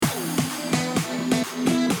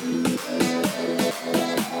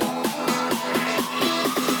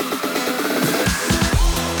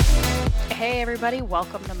everybody.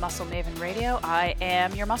 Welcome to Muscle Maven Radio. I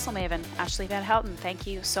am your Muscle Maven, Ashley Van Houten. Thank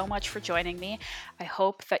you so much for joining me. I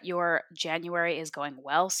hope that your January is going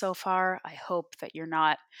well so far. I hope that you're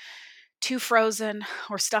not too frozen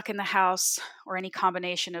or stuck in the house or any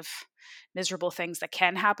combination of miserable things that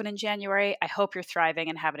can happen in January. I hope you're thriving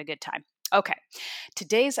and having a good time. Okay,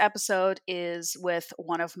 today's episode is with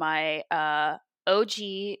one of my OG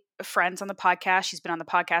friends on the podcast. She's been on the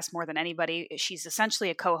podcast more than anybody. She's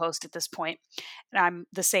essentially a co-host at this point, and I'm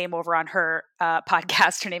the same over on her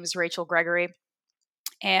podcast. Her name is Rachel Gregory.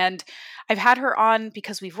 And I've had her on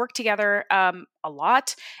because we've worked together a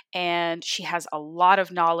lot, and she has a lot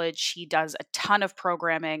of knowledge. She does a ton of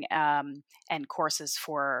programming and courses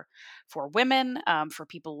for women, for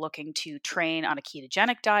people looking to train on a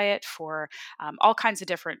ketogenic diet, for all kinds of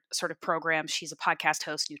different sort of programs. She's a podcast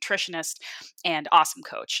host, nutritionist, and awesome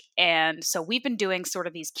coach. And so we've been doing sort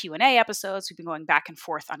of these Q&A episodes. We've been going back and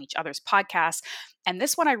forth on each other's podcasts. And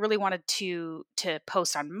this one I really wanted to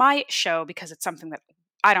post on my show because it's something that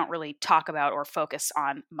I don't really talk about or focus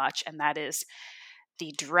on much, and that is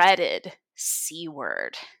the dreaded C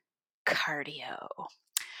word, cardio,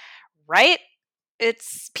 right?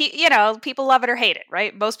 It's, people love it or hate it,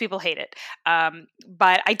 right? Most people hate it.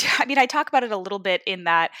 But I talk about it a little bit in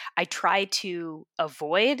that I try to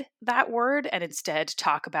avoid that word and instead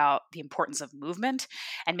talk about the importance of movement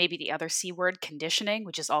and maybe the other C word, conditioning,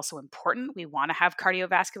 which is also important. We want to have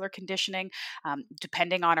cardiovascular conditioning.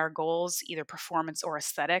 Depending on our goals, either performance or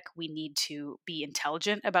aesthetic, we need to be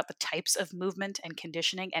intelligent about the types of movement and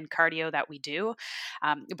conditioning and cardio that we do.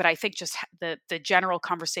 But I think just the general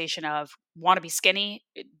conversation of want to be skinny,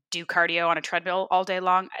 do cardio on a treadmill all day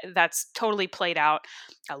long, that's totally played out.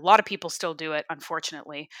 A lot of people still do it,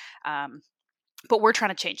 unfortunately. But we're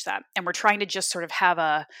trying to change that. And we're trying to just sort of have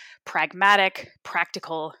a pragmatic,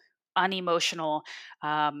 practical, unemotional,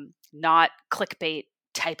 not clickbait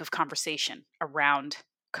type of conversation around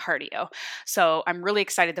cardio. So I'm really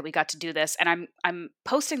excited that we got to do this. And I'm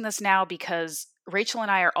posting this now because Rachel and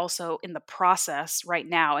I are also in the process right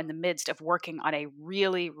now, in the midst of working on a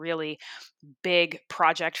really, really big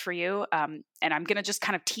project for you. And I'm going to just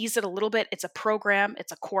kind of tease it a little bit. It's a program,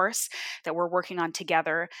 it's a course that we're working on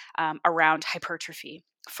together around hypertrophy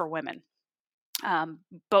for women.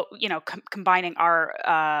 But, combining our,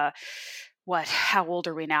 how old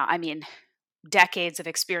are we now? I mean, decades of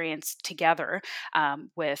experience together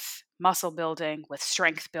with muscle building, with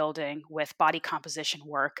strength building, with body composition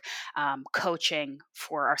work, coaching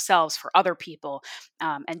for ourselves, for other people,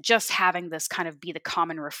 and just having this kind of be the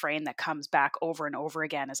common refrain that comes back over and over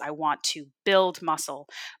again is I want to build muscle,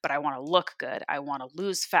 but I want to look good. I want to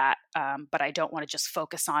lose fat, but I don't want to just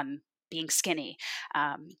focus on being skinny.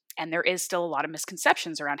 And there is still a lot of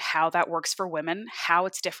misconceptions around how that works for women, how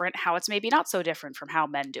it's different, how it's maybe not so different from how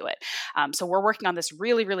men do it. So we're working on this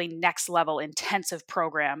really, really next level intensive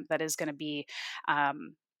program that is going to be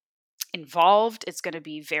involved. It's going to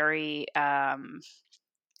be very...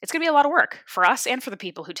 it's going to be a lot of work for us and for the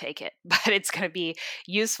people who take it, but it's going to be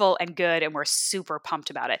useful and good, and we're super pumped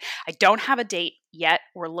about it. I don't have a date yet.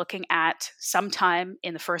 We're looking at sometime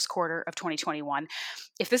in the first quarter of 2021.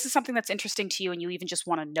 If this is something that's interesting to you and you even just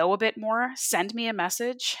want to know a bit more, send me a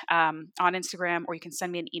message on Instagram, or you can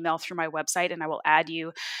send me an email through my website, and I will add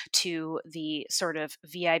you to the sort of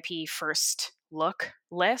VIP first look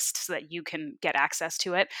list so that you can get access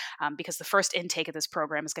to it, because the first intake of this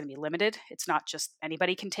program is going to be limited. It's not just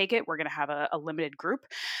anybody can take it. We're going to have a limited group.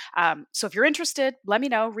 So if you're interested, let me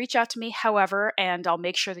know, reach out to me, however, and I'll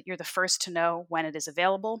make sure that you're the first to know when it is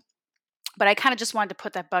available. But I kind of just wanted to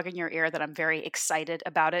put that bug in your ear that I'm very excited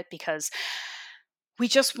about it, because we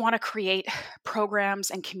just want to create programs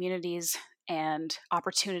and communities and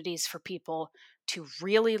opportunities for people to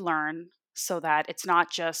really learn, so that it's not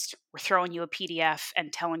just we're throwing you a PDF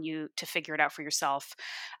and telling you to figure it out for yourself.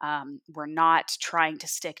 We're not trying to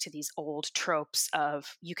stick to these old tropes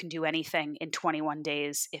of you can do anything in 21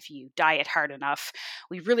 days if you diet hard enough.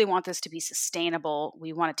 We really want this to be sustainable.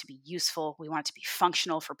 We want it to be useful. We want it to be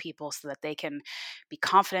functional for people so that they can be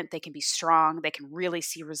confident, they can be strong, they can really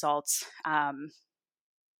see results. And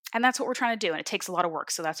that's what we're trying to do. And it takes a lot of work.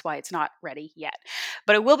 So that's why it's not ready yet.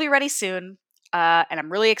 But it will be ready soon. And I'm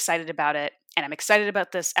really excited about it. And I'm excited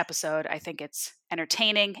about this episode. I think it's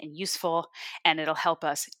entertaining and useful, and it'll help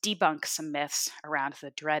us debunk some myths around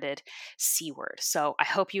the dreaded C word. So I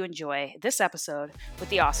hope you enjoy this episode with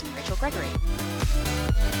the awesome Rachel Gregory.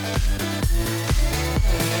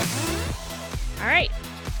 All right,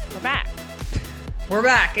 we're back. We're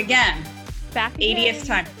back again. Back again. 80th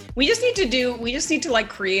time. We just need to like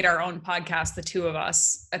create our own podcast, the two of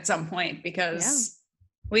us, at some point, because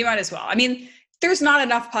we might as well. I mean, there's not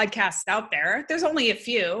enough podcasts out there. There's only a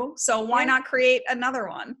few. So why not create another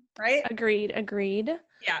one? Right. Agreed.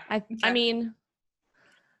 Yeah. I mean,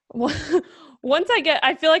 once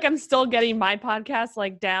I feel like I'm still getting my podcast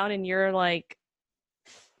like down and you're like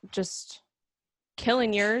just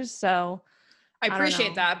killing yours. So I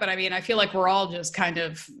appreciate that. But I mean, I feel like we're all just kind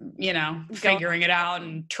of, figuring it out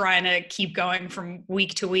and trying to keep going from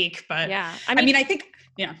week to week. But yeah, I think,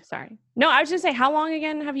 sorry. No, I was just say, how long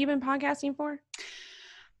again have you been podcasting for?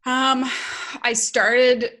 I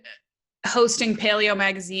started hosting Paleo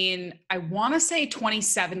Magazine, I want to say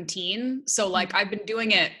 2017. So like I've been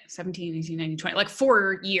doing it 17, 18, 19, 20, like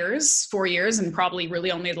 4 years, and probably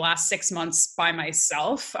really only the last 6 months by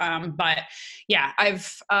myself. But yeah,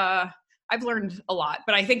 I've learned a lot,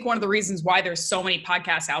 but I think one of the reasons why there's so many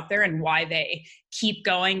podcasts out there and why they keep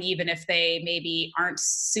going, even if they maybe aren't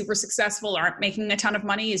super successful, aren't making a ton of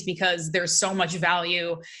money, is because there's so much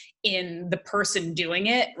value in the person doing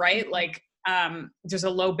it, right? Like, there's a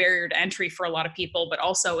low barrier to entry for a lot of people, but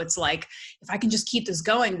also it's like, if I can just keep this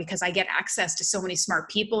going because I get access to so many smart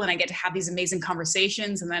people and I get to have these amazing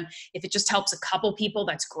conversations. And then if it just helps a couple people,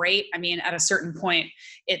 that's great. I mean, at a certain point,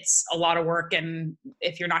 it's a lot of work. And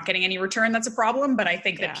if you're not getting any return, that's a problem. But I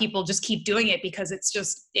think that people just keep doing it because it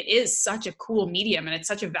is such a cool medium and it's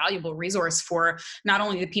such a valuable resource for not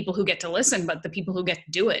only the people who get to listen, but the people who get to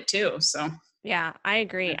do it too. So yeah, I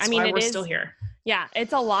agree. That's why we're still here. Yeah,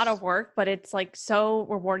 it's a lot of work, but it's like so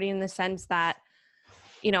rewarding in the sense that,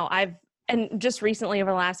 and just recently over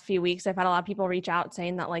the last few weeks, I've had a lot of people reach out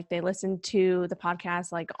saying that like they listen to the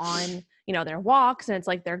podcast like on, their walks and it's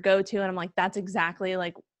like their go-to. And I'm like, that's exactly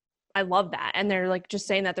like, I love that. And they're like just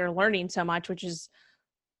saying that they're learning so much, which is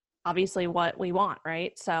obviously what we want.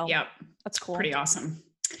 Right. So yep, that's cool. Pretty awesome.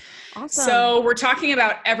 Awesome. So we're talking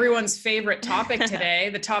about everyone's favorite topic today,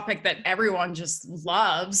 the topic that everyone just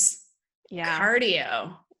loves. Yeah.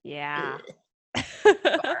 Cardio. Yeah.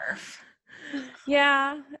 Barf.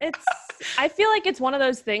 Yeah. I feel like it's one of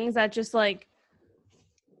those things that just like,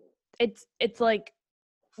 it's like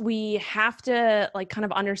we have to like kind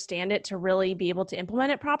of understand it to really be able to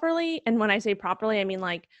implement it properly. And when I say properly, I mean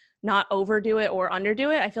like not overdo it or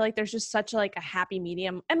underdo it. I feel like there's just such like a happy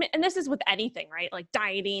medium. I mean, and this is with anything, right? Like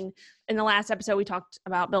dieting. In the last episode, we talked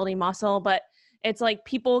about building muscle, but it's like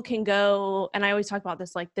people can go, and I always talk about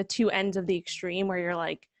this, like the two ends of the extreme where you're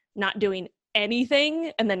like not doing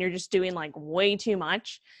anything and then you're just doing like way too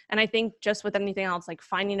much. And I think just with anything else, like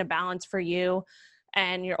finding a balance for you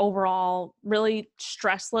and your overall really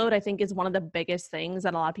stress load, I think is one of the biggest things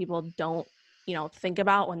that a lot of people don't, think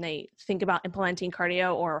about when they think about implementing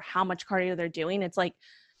cardio or how much cardio they're doing. It's like,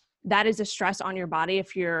 that is a stress on your body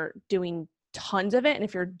if you're doing tons of it. And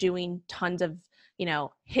if you're doing tons of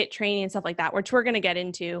HIIT training and stuff like that, which we're going to get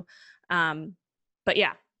into. But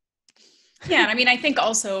yeah. Yeah. And I mean, I think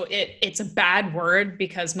also it's a bad word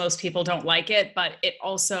because most people don't like it, but it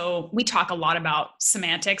also, we talk a lot about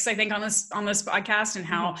semantics, I think on this podcast and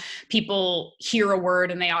how people hear a word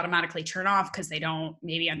and they automatically turn off because they don't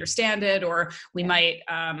maybe understand it. Or we might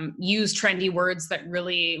use trendy words that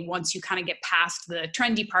really, once you kind of get past the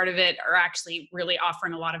trendy part of it, are actually really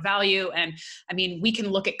offering a lot of value. And I mean, we can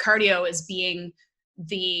look at cardio as being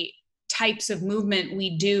the types of movement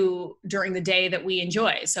we do during the day that we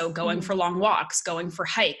enjoy. So going for long walks, going for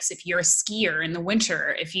hikes, if you're a skier in the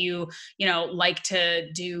winter, if you like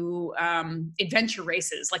to do adventure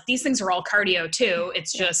races, like these things are all cardio too.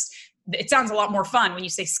 It's just, it sounds a lot more fun when you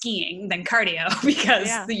say skiing than cardio because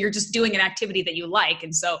you're just doing an activity that you like.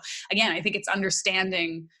 And so again, I think it's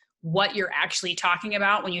understanding what you're actually talking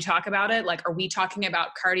about when you talk about it. Like, are we talking about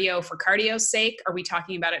cardio for cardio's sake? Are we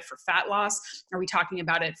talking about it for fat loss? Are we talking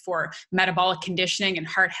about it for metabolic conditioning and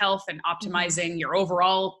heart health and optimizing your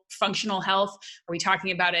overall functional health? Are we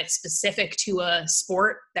talking about it specific to a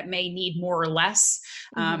sport that may need more or less?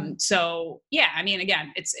 So yeah, I mean,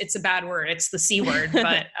 again, it's a bad word. It's the C word,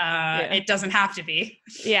 but it doesn't have to be.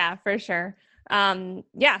 Yeah, for sure. So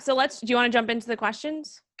do you want to jump into the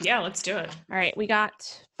questions? Yeah, let's do it. All right. We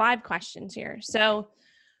got 5 questions here. So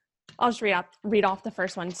I'll just read off the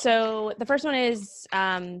first one. So the first one is,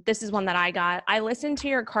 this is one that I got. I listened to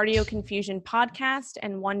your Cardio Confusion podcast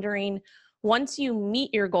and wondering, once you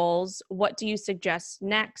meet your goals, what do you suggest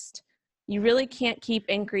next? You really can't keep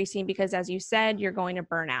increasing because, as you said, you're going to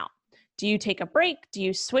burn out. Do you take a break? Do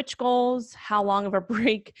you switch goals? How long of a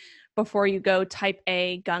break before you go type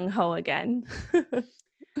A gung-ho again?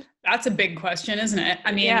 That's a big question, isn't it?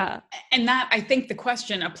 I mean, and that, I think the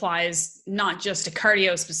question applies not just to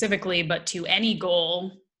cardio specifically, but to any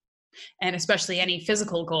goal, and especially any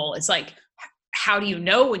physical goal. It's like, how do you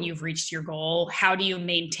know when you've reached your goal? How do you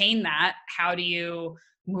maintain that? How do you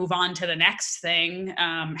move on to the next thing?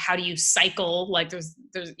 How do you cycle? Like there's,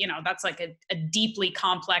 that's like a deeply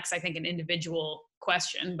complex, I think, an individual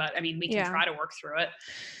question, but I mean, we can try to work through it.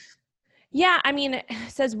 Yeah. I mean, it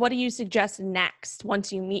says, what do you suggest next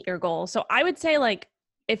once you meet your goal? So I would say, like,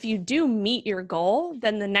 if you do meet your goal,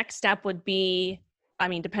 then the next step would be, I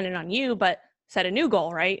mean, depending on you, but set a new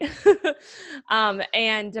goal, right?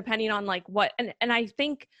 And depending on like what, and I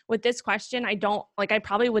think with this question, I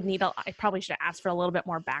probably should ask for a little bit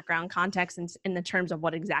more background context in the terms of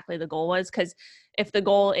what exactly the goal was. Cause if the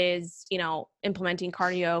goal is, implementing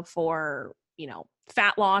cardio for,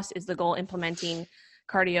 fat loss, is the goal implementing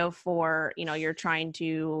cardio for, you're trying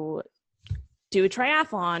to do a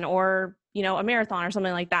triathlon or, a marathon or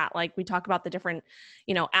something like that. Like we talk about the different,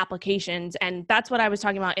 applications. And that's what I was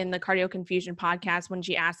talking about in the Cardio Confusion podcast. When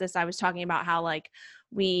she asked this, I was talking about how like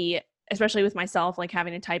especially with myself, like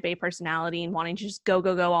having a type A personality and wanting to just go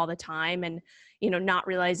all the time. And, not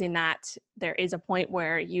realizing that there is a point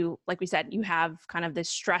where you, like we said, you have kind of this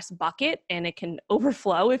stress bucket and it can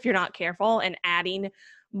overflow if you're not careful, and adding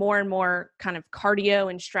more and more kind of cardio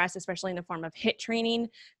and stress, especially in the form of HIIT training,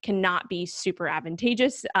 cannot be super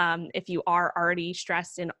advantageous if you are already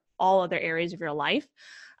stressed in all other areas of your life.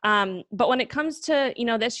 But when it comes to,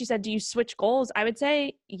 this, she said, do you switch goals? I would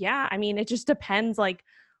say, yeah. I mean, it just depends like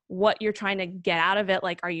what you're trying to get out of it.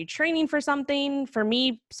 Like, are you training for something? For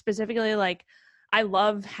me specifically, like I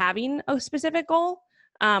love having a specific goal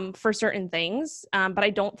for certain things. But I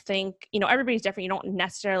don't think, everybody's different. You don't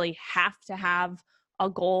necessarily have to have a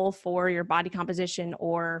goal for your body composition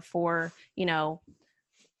or for,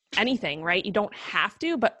 anything, right? You don't have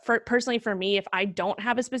to, but personally for me, if I don't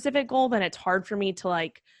have a specific goal, then it's hard for me to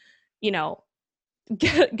like,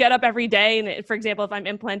 get up every day. And for example, if I'm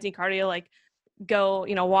implementing cardio, like go,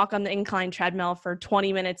 walk on the incline treadmill for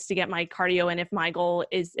 20 minutes to get my cardio. And if my goal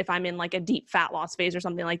is, if I'm in like a deep fat loss phase or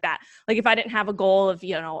something like that, like if I didn't have a goal of,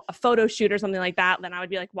 a photo shoot or something like that, then I would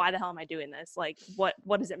be like, why the hell am I doing this? Like, what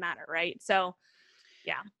does it matter? Right. So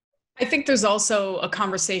yeah. I think there's also a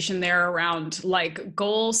conversation there around like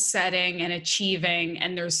goal setting and achieving.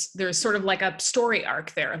 And there's sort of like a story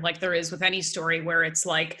arc there, like there is with any story, where it's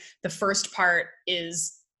like the first part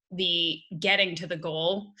is the getting to the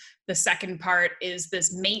goal. The second part is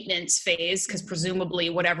this maintenance phase, because presumably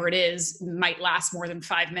whatever it is might last more than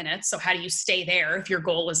 5 minutes. So how do you stay there if your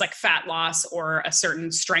goal is like fat loss or a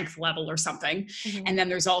certain strength level or something? Mm-hmm. And then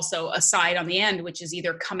there's also a side on the end, which is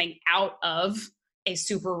either coming out of a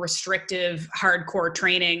super restrictive hardcore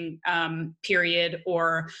training period,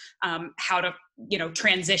 or how to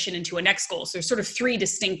transition into a next goal. So there's sort of 3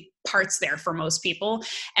 distinct parts there for most people.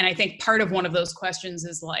 And I think part of one of those questions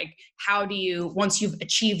is like, how do you, once you've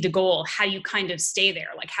achieved a goal, how do you kind of stay there?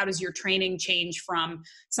 Like, how does your training change from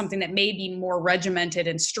something that may be more regimented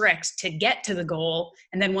and strict to get to the goal?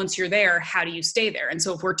 And then once you're there, how do you stay there? And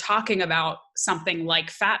so if we're talking about something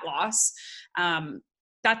like fat loss,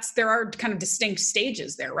 there are kind of distinct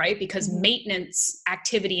stages there, right? Because maintenance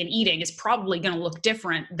activity and eating is probably going to look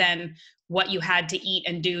different than what you had to eat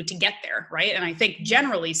and do to get there, right? And I think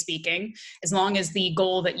generally speaking, as long as the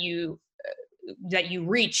goal that you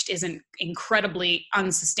reached isn't incredibly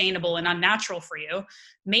unsustainable and unnatural for you,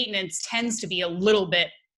 maintenance tends to be a little bit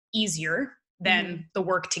easier than the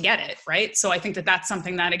work to get it, right? So I think that that's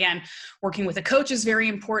something that, again, working with a coach is very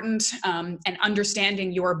important, and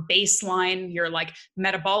understanding your baseline, your like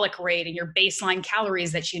metabolic rate and your baseline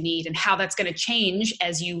calories that you need and how that's going to change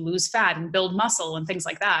as you lose fat and build muscle and things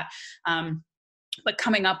like that. But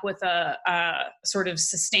coming up with a sort of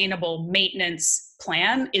sustainable maintenance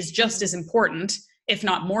plan is just as important, if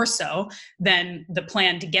not more so, than the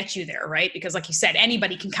plan to get you there, right? Because like you said,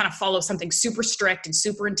 anybody can kind of follow something super strict and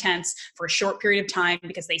super intense for a short period of time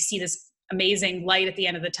because they see this amazing light at the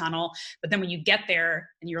end of the tunnel. But then when you get there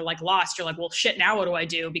and you're like lost, you're like, well, shit, now what do I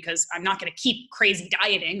do? Because I'm not going to keep crazy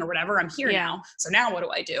dieting or whatever. I'm here now. So now what do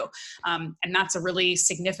I do? And that's a really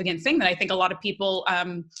significant thing that I think a lot of people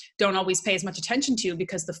don't always pay as much attention to,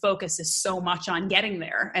 because the focus is so much on getting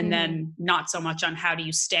there and then not so much on how do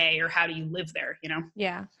you stay or how do you live there,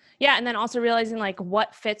 Yeah. Yeah. And then also realizing like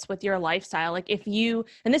what fits with your lifestyle. Like if you,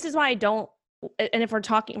 and this is why I don't, and if we're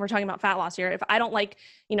talking about fat loss here, if I don't like,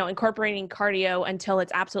 incorporating cardio until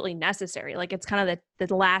it's absolutely necessary, like it's kind of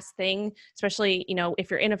the last thing, especially,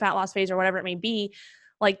 if you're in a fat loss phase or whatever it may be,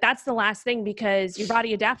 like that's the last thing, because your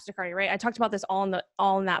body adapts to cardio, right? I talked about this all in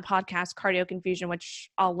that podcast, Cardio Confusion,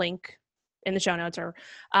 which I'll link in the show notes, or,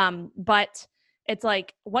 but it's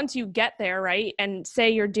like, once you get there, right, and say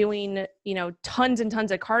you're doing, tons and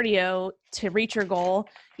tons of cardio to reach your goal,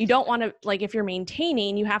 you don't want to, like, if you're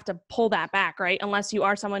maintaining, you have to pull that back, right? Unless you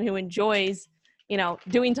are someone who enjoys,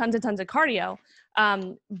 doing tons and tons of cardio.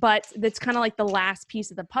 But that's kind of like the last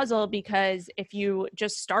piece of the puzzle, because if you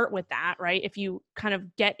just start with that, right, if you kind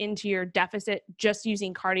of get into your deficit just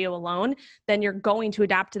using cardio alone, then you're going to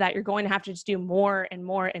adapt to that. You're going to have to just do more and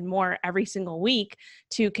more and more every single week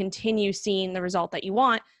to continue seeing the result that you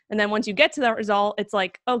want. And then once you get to that result, it's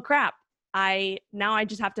like, oh crap, I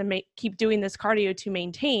just have to keep doing this cardio to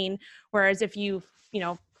maintain. Whereas if you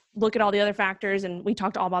look at all the other factors, and we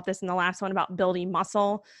talked all about this in the last one about building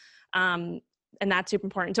muscle, and that's super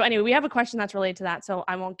important. So anyway, we have a question that's related to that, so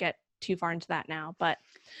I won't get too far into that now. But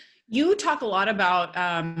you talk a lot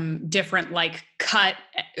about different like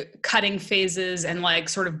cutting phases and like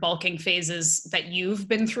sort of bulking phases that you've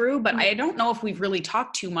been through, but I don't know if we've really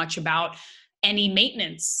talked too much about any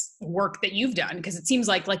maintenance work that you've done, because it seems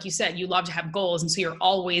like you said, you love to have goals, and so you're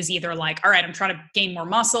always either like, all right, I'm trying to gain more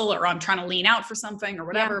muscle, or I'm trying to lean out for something or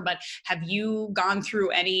whatever. Yeah. But have you gone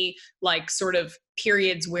through any like sort of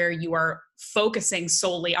periods where you are focusing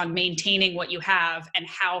solely on maintaining what you have, and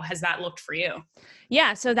how has that looked for you?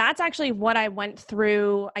 Yeah, so that's actually what I went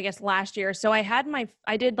through, I guess, last year. So I had my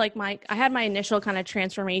initial kind of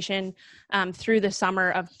transformation through the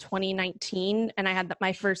summer of 2019, and I had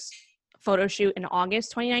my first photo shoot in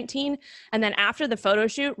August 2019. And then after the photo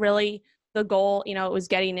shoot, really the goal, it was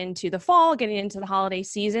getting into the fall, getting into the holiday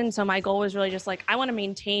season. So my goal was really just like, I want to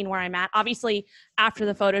maintain where I'm at. Obviously, after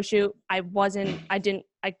the photo shoot, I didn't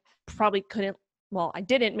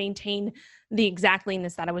maintain the exact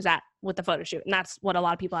leanness that I was at with the photo shoot. And that's what a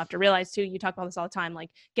lot of people have to realize too. You talk about this all the time,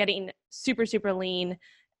 like getting super, super lean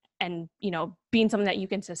and, being something that you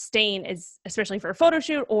can sustain is, especially for a photo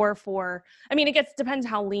shoot or depends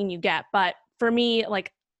how lean you get. But for me,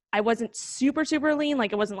 like I wasn't super, super lean.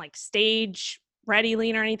 Like it wasn't like stage ready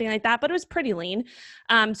lean or anything like that, but it was pretty lean.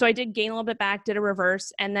 So I did gain a little bit back, did a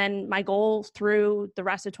reverse. And then my goal through the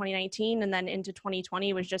rest of 2019 and then into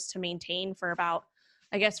 2020 was just to maintain for about,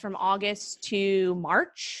 I guess, from August to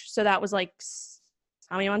March. So that was like,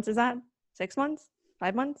 how many months is that? 6 months?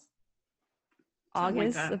 5 months?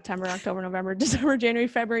 August, like September, October, November, December, January,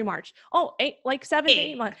 February, March. Oh, 8 months.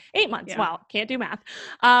 8 months. Yeah. Wow. Can't do math.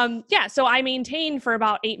 So I maintained for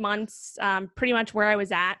about 8 months, pretty much where I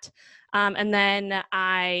was at. And then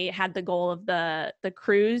I had the goal of the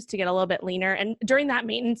cruise to get a little bit leaner. And during that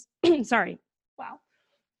maintenance, during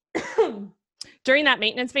that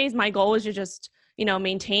maintenance phase, my goal was to just,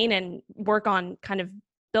 maintain and work on kind of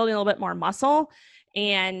building a little bit more muscle.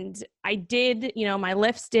 And I did, my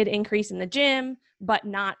lifts did increase in the gym, but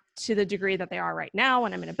not to the degree that they are right now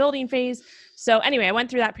when I'm in a building phase. So anyway, I went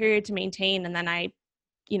through that period to maintain, and then I,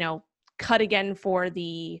 cut again for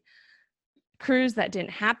the cruise that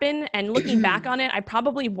didn't happen. And looking back on it, I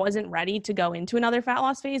probably wasn't ready to go into another fat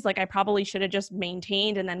loss phase. Like I probably should have just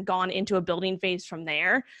maintained and then gone into a building phase from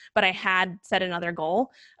there, but I had set another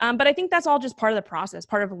goal. But I think that's all just part of the process,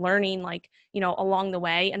 part of learning, like, along the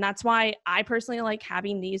way. And that's why I personally like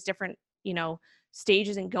having these different,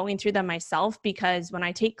 stages and going through them myself, because when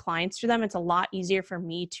I take clients through them, it's a lot easier for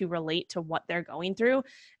me to relate to what they're going through.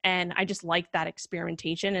 And I just like that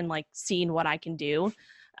experimentation and like seeing what I can do.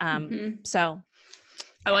 So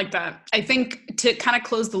I like that. I think to kind of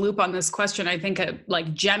close the loop on this question, I think a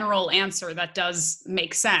like general answer that does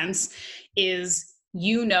make sense is,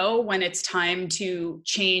 when it's time to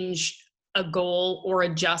change a goal or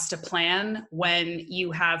adjust a plan when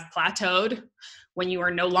you have plateaued, when you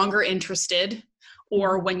are no longer interested,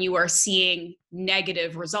 or when you are seeing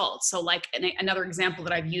negative results. So like another example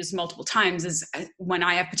that I've used multiple times is when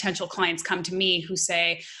I have potential clients come to me who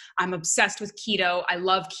say, I'm obsessed with keto. I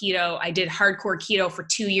love keto. I did hardcore keto for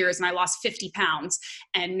 2 years and I lost 50 pounds.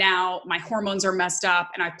 And now my hormones are messed up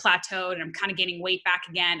and I've plateaued and I'm kind of gaining weight back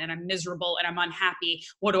again and I'm miserable and I'm unhappy.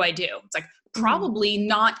 What do I do? It's like, probably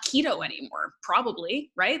not keto anymore. Probably,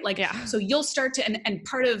 right? Like, yeah. So you'll start to, and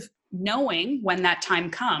part of knowing when that time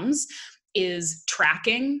comes is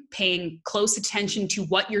tracking, paying close attention to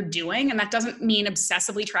what you're doing. And that doesn't mean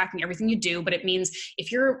obsessively tracking everything you do, but it means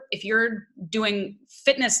if you're doing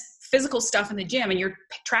physical stuff in the gym and you're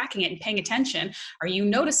tracking it and paying attention, are you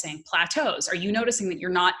noticing plateaus? Are you noticing that you're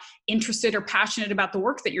not interested or passionate about the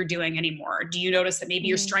work that you're doing anymore? Do you notice that maybe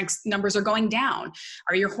your strength numbers are going down?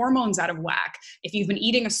 Are your hormones out of whack? If you've been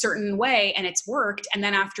eating a certain way and it's worked, and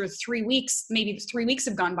then after 3 weeks, maybe 3 weeks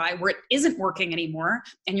have gone by where it isn't working anymore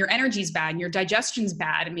and your energy's bad and your digestion's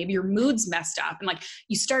bad and maybe your mood's messed up, and like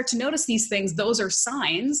you start to notice these things, those are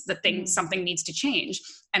signs that something needs to change.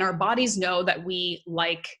 And our bodies know that we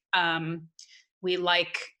like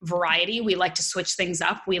variety. We like to switch things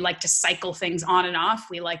up. We like to cycle things on and off.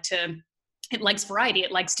 It likes variety.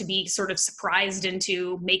 It likes to be sort of surprised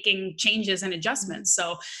into making changes and adjustments.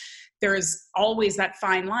 So there's always that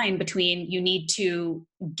fine line between you need to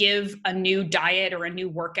give a new diet or a new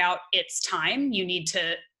workout its time. You need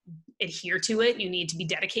to adhere to it. You need to be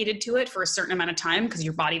dedicated to it for a certain amount of time because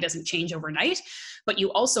your body doesn't change overnight. But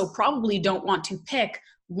you also probably don't want to pick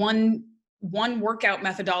one workout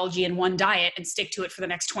methodology and one diet and stick to it for the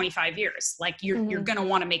next 25 years. Like you're going to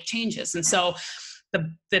want to make changes. And so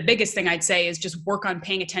the biggest thing I'd say is just work on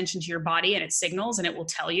paying attention to your body and its signals, and it will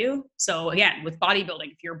tell you. So again, with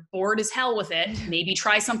bodybuilding, if you're bored as hell with it, maybe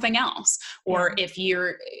try something else. Or if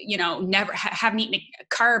you're, never haven't eaten a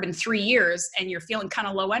carb in 3 years and you're feeling kind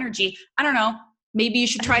of low energy, I don't know, maybe you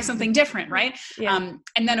should try something different. Right. And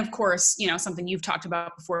then of course, something you've talked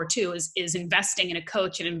about before too, is investing in a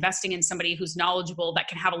coach and investing in somebody who's knowledgeable that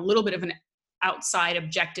can have a little bit of an outside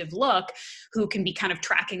objective look, who can be kind of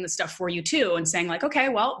tracking the stuff for you too and saying like, okay,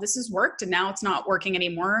 well, this has worked and now it's not working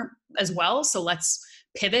anymore as well. So let's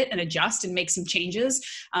pivot and adjust and make some changes.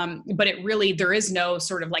 But there is no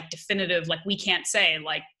sort of like definitive, like we can't say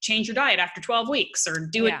like change your diet after 12 weeks or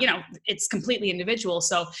do it, it's completely individual.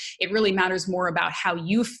 So it really matters more about how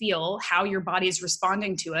you feel, how your body is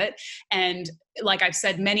responding to it. And like I've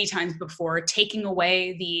said many times before, taking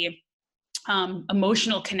away the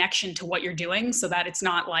emotional connection to what you're doing, so that it's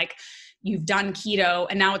not like you've done keto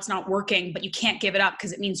and now it's not working, but you can't give it up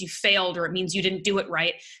because it means you failed or it means you didn't do it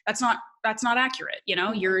right. That's not accurate.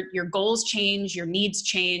 Your goals change, your needs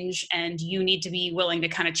change, and you need to be willing to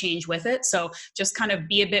kind of change with it. So just kind of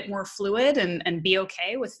be a bit more fluid and be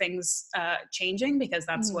okay with things changing, because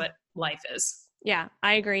that's what life is. Yeah,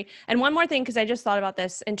 I agree. And one more thing, because I just thought about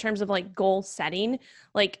this in terms of like goal setting,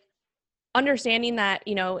 like understanding that,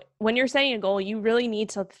 when you're setting a goal, you really need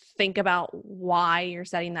to think about why you're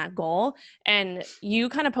setting that goal. And you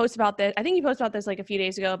kind of post about this. I think you posted about this like a few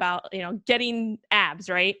days ago about, getting abs,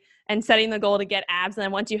 right? And setting the goal to get abs. And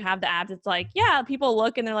then once you have the abs, it's like, yeah, people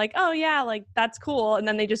look and they're like, oh yeah, like that's cool. And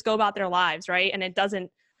then they just go about their lives. Right. And it doesn't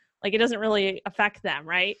really affect them.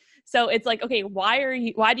 Right. So it's like, okay, why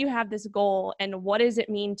do you have this goal and what does it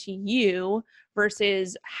mean to you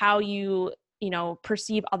versus how you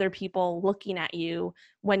perceive other people looking at you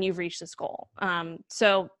when you've reached this goal.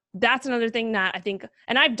 So that's another thing that I think,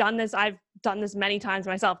 and I've done this many times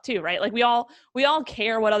myself too, right? Like we all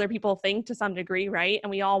care what other people think to some degree, right?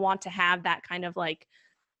 And we all want to have that kind of like,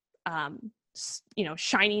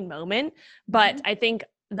 shining moment. But I think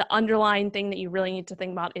the underlying thing that you really need to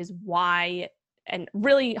think about is why, and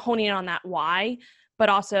really honing in on that why, but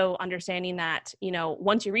also understanding that,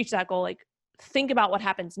 once you reach that goal, like, think about what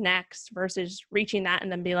happens next versus reaching that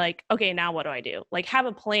and then be like, okay, now what do I do? Like have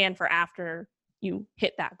a plan for after you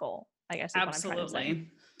hit that goal, I guess. Absolutely.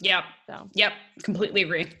 Yep. Yep. Completely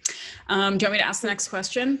agree. Do you want me to ask the next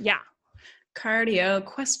question? Yeah. Cardio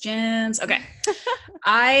questions. Okay.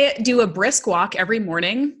 I do a brisk walk every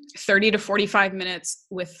morning, 30 to 45 minutes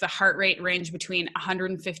with the heart rate range between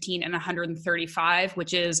 115 and 135,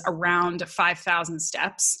 which is around 5,000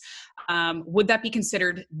 steps. Would that be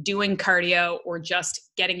considered doing cardio or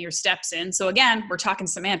just getting your steps in? So again, we're talking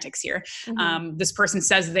semantics here. This person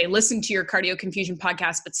says they listen to your Cardio Confusion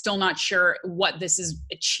podcast, but still not sure what this is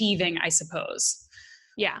achieving, I suppose.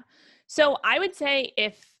 Yeah. So I would say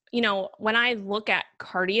if, when I look at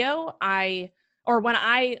cardio, when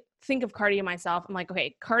I think of cardio myself, I'm like,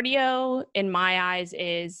 okay, cardio in my eyes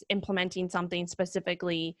is implementing something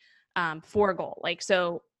specifically for a goal. Like,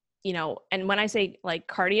 so, and when I say like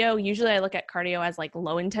cardio, usually I look at cardio as like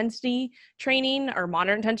low intensity training or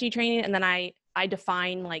moderate intensity training. And then I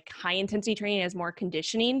define like high intensity training as more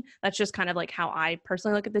conditioning. That's just kind of like how I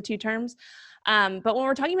personally look at the two terms. But when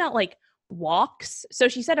we're talking about like walks, so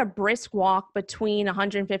she said a brisk walk between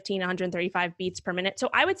 115 and 135 beats per minute. So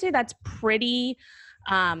I would say that's pretty,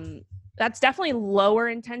 that's definitely lower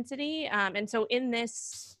intensity. And so in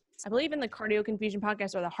this, I believe in the Cardio Confusion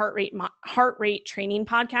podcast or the heart rate training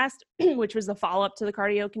podcast, which was the follow-up to the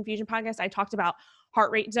Cardio Confusion podcast, I talked about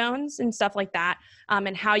heart rate zones and stuff like that,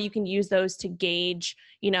 and how you can use those to gauge,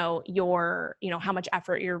 your, how much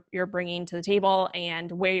effort you're bringing to the table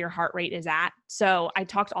and where your heart rate is at. So I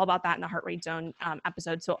talked all about that in the heart rate zone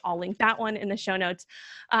episode. So I'll link that one in the show notes.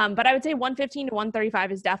 But I would say 115 to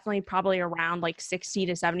 135 is definitely probably around like 60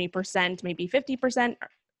 to 70%, maybe 50%,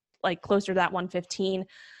 like closer to that 115.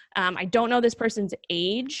 I don't know this person's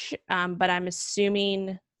age, but I'm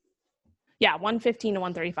assuming, 115 to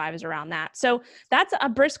 135 is around that. So that's a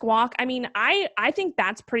brisk walk. I mean, I think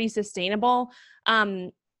that's pretty sustainable.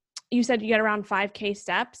 You said you get around 5K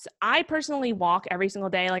steps. I personally walk every single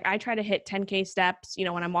day. Like I try to hit 10K steps,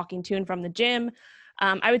 when I'm walking to and from the gym.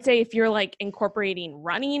 I would say if you're like incorporating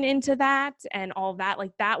running into that and all of that,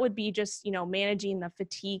 like that would be just, managing the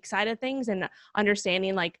fatigue side of things and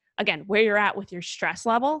understanding like, again, where you're at with your stress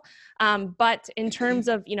level. But in terms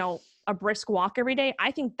of, a brisk walk every day, I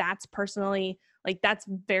think that's personally like that's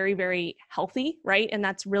very, very healthy, right? And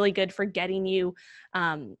that's really good for getting you,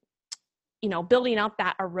 building up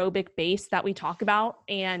that aerobic base that we talk about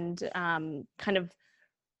and kind of,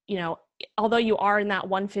 although you are in that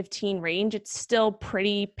 115 range, it's still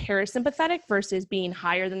pretty parasympathetic versus being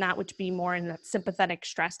higher than that, which would be more in that sympathetic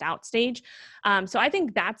stressed out stage. So I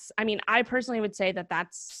think I personally would say that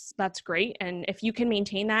that's great. And if you can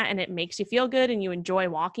maintain that and it makes you feel good and you enjoy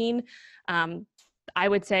walking, I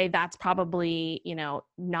would say that's probably,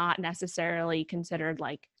 not necessarily considered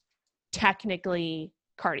like technically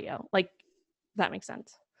cardio. Like, that makes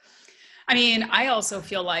sense. I mean, I also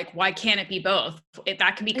feel like, why can't it be both?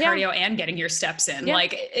 That can be cardio and getting your steps in,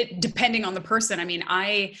 depending on the person. I mean,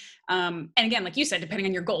 and again, like you said, depending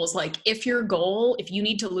on your goals, like if you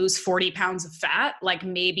need to lose 40 pounds of fat, like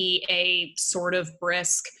maybe a sort of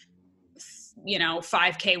brisk,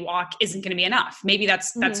 5K walk isn't going to be enough. Maybe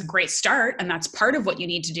that's a great start. And that's part of what you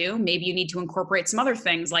need to do. Maybe you need to incorporate some other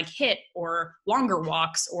things like HIIT or longer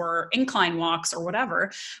walks or incline walks or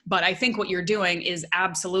whatever. But I think what you're doing is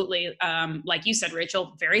absolutely, like you said,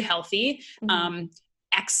 Rachel, very healthy,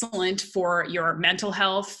 excellent for your mental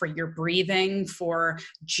health, for your breathing, for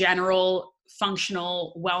general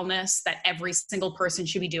functional wellness that every single person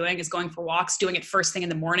should be doing is going for walks. Doing it first thing in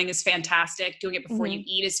the morning is fantastic. Doing it before you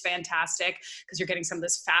eat is fantastic because you're getting some of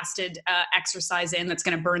this fasted exercise in that's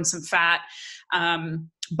going to burn some fat.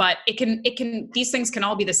 But these things can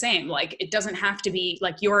all be the same. Like it doesn't have to be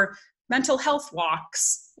like your mental health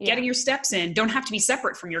walks, getting your steps in don't have to be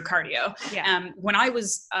separate from your cardio. When I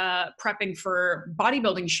was prepping for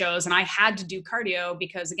bodybuilding shows and I had to do cardio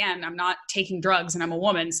because again, I'm not taking drugs and I'm a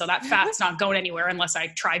woman. So that fat's not going anywhere unless I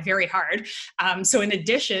try very hard. So in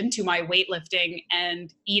addition to my weightlifting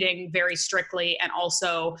and eating very strictly and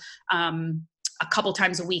also, a couple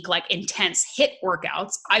times a week, like intense HIIT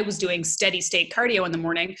workouts, I was doing steady state cardio in the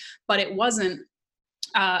morning, but it wasn't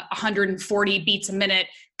 140 beats a minute,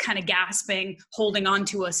 kind of gasping, holding on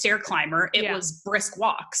to a stair climber. It was brisk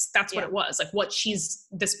walks. That's what it was. Like what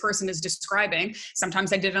this person is describing.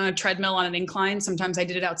 Sometimes I did it on a treadmill on an incline. Sometimes I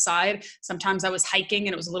did it outside. Sometimes I was hiking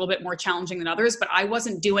and it was a little bit more challenging than others, but I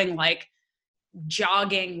wasn't doing like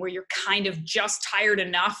jogging where you're kind of just tired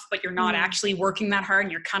enough, but you're not actually working that hard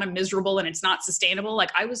and you're kind of miserable and it's not sustainable.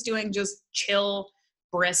 Like I was doing just chill,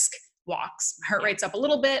 brisk walks. My heart rate's up a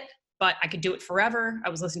little bit, but I could do it forever. I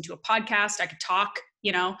was listening to a podcast. I could talk,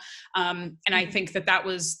 and I think that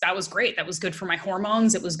was great. That was good for my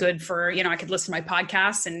hormones. It was good for, I could listen to my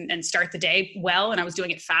podcasts and start the day well. And I was doing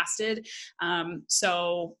it fasted.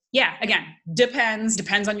 So yeah, again, depends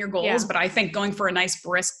on your goals, but I think going for a nice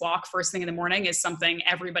brisk walk first thing in the morning is something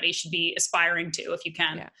everybody should be aspiring to if you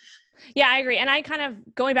can. Yeah, I agree. And I kind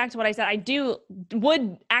of going back to what I said, I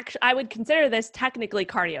would consider this technically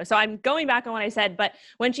cardio. So I'm going back on what I said, but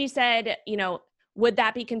when she said, would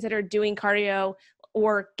that be considered doing cardio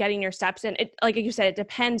or getting your steps in? It, like you said, it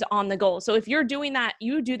depends on the goal. So if you're doing that,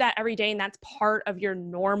 you do that every day and that's part of your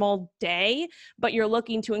normal day, but you're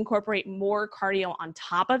looking to incorporate more cardio on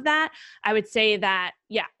top of that, I would say that,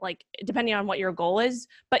 like depending on what your goal is.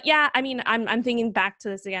 But I mean, I'm thinking back to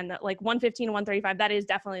this again, that like 115 to 135, that is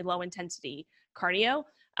definitely low intensity cardio.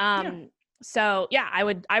 So I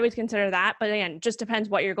would consider that, but again, just depends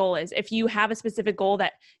what your goal is. If you have a specific goal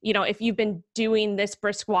that, if you've been doing this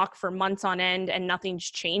brisk walk for months on end and nothing's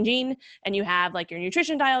changing and you have like your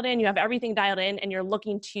nutrition dialed in, you have everything dialed in and you're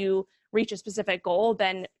looking to reach a specific goal,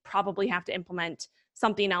 then probably have to implement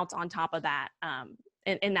something else on top of that,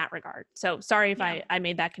 in that regard. So sorry if I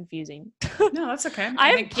made that confusing. No, that's okay. I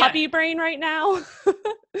have puppy brain right now.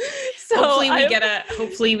 So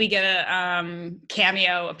hopefully we get a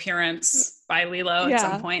cameo appearance by Lilo at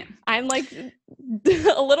some point. I'm like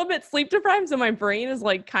a little bit sleep deprived, so my brain is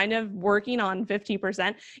like kind of working on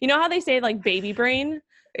 50%. You know how they say like baby brain?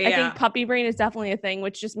 I think puppy brain is definitely a thing,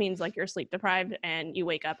 which just means like you're sleep deprived and you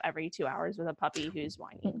wake up every 2 hours with a puppy who's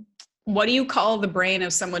whining. What do you call the brain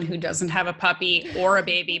of someone who doesn't have a puppy or a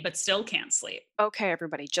baby but still can't sleep? Okay,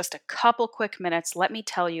 everybody, just a couple quick minutes. Let me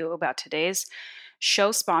tell you about today's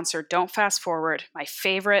show sponsor, Don't Fast Forward, my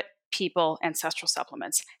favorite people, Ancestral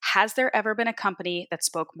Supplements. Has there ever been a company that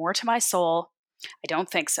spoke more to my soul? I don't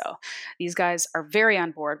think so. These guys are very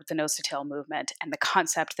on board with the nose to tail movement and the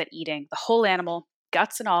concept that eating the whole animal,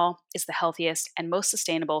 guts and all, is the healthiest and most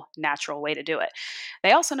sustainable natural way to do it.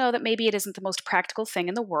 They also know that maybe it isn't the most practical thing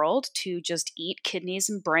in the world to just eat kidneys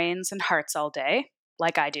and brains and hearts all day.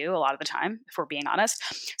 like I do a lot of the time, if we're being honest.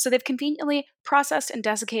 So they've conveniently processed and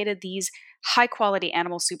desiccated these high quality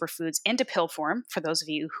animal superfoods into pill form for those of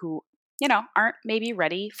you who, aren't maybe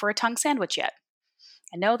ready for a tongue sandwich yet.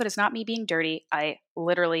 And no, that is not me being dirty. I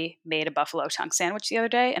literally made a buffalo tongue sandwich the other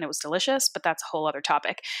day and it was delicious, but that's a whole other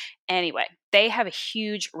topic. Anyway, they have a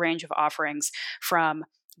huge range of offerings from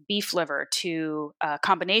beef liver to a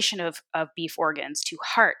combination of beef organs to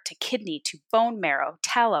heart to kidney to bone marrow,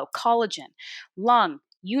 tallow, collagen, lung,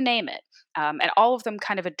 you name it. And all of them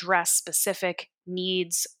kind of address specific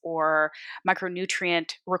needs or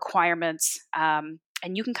micronutrient requirements.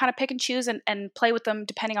 And you can kind of pick and choose and play with them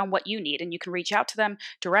depending on what you need. And you can reach out to them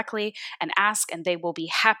directly and ask, and they will be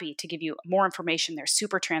happy to give you more information. They're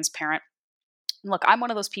super transparent. Look, I'm one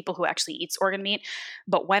of those people who actually eats organ meat,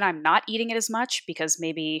 but when I'm not eating it as much because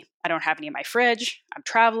maybe I don't have any in my fridge, I'm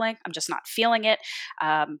traveling, I'm just not feeling it,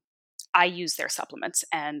 I use their supplements.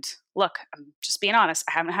 And look, I'm just being honest,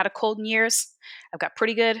 I haven't had a cold in years. I've got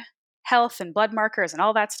pretty good health and blood markers and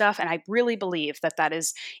all that stuff. And I really believe that that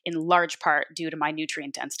is in large part due to my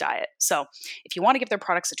nutrient dense diet. So if you want to give their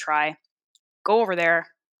products a try, go over there,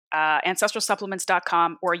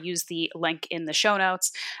 ancestralsupplements.com, or use the link in the show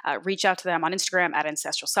notes. Reach out to them on Instagram at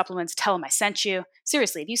Ancestral Supplements. Tell them I sent you.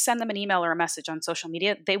 Seriously, if you send them an email or a message on social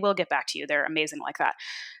media, they will get back to you. They're amazing like that.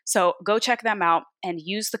 So go check them out and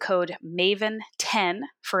use the code MAVEN10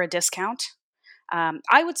 for a discount.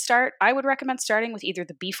 I would recommend starting with either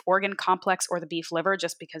the beef organ complex or the beef liver,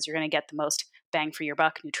 just because you're going to get the most bang for your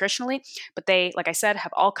buck nutritionally. But they, like I said,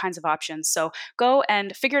 have all kinds of options. So go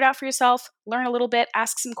and figure it out for yourself, learn a little bit,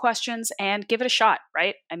 ask some questions, and give it a shot,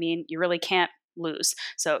 right? I mean, you really can't lose.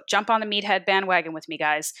 So jump on the meathead bandwagon with me,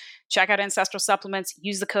 guys. Check out Ancestral Supplements,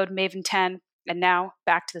 use the code MAVEN10. And now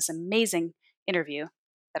back to this amazing interview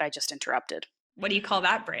that I just interrupted. What do you call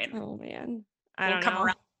that, brain? Oh, man. I don't know.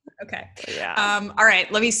 Around. Okay. Yeah. All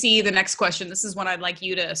right. Let me see the next question. This is one I'd like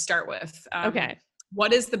you to start with. Okay.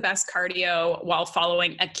 What is the best cardio while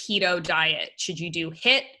following a keto diet? Should you do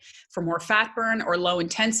HIIT for more fat burn or low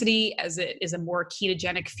intensity as it is a more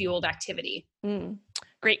ketogenic fueled activity?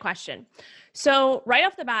 Great question. So right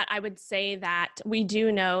off the bat, I would say that we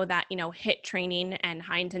do know that, HIIT training and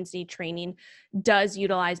high intensity training does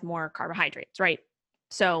utilize more carbohydrates, right?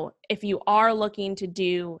 So if you are looking to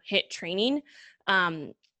do HIIT training,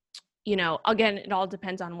 again, it all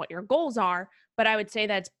depends on what your goals are, but I would say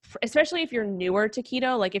that especially if you're newer to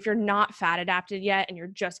keto, like if you're not fat adapted yet and you're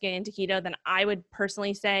just getting into keto, then I would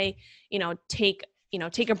personally say, take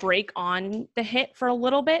a break on the HIIT for a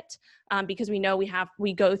little bit, because we know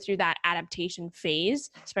we go through that adaptation phase,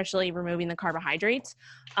 especially removing the carbohydrates.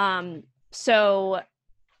 So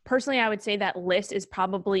personally, I would say that LISS is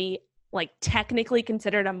probably technically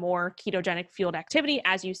considered a more ketogenic fueled activity,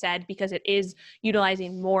 as you said, because it is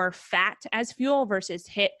utilizing more fat as fuel versus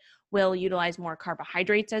HIIT will utilize more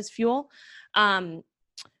carbohydrates as fuel.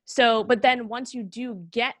 But then once you do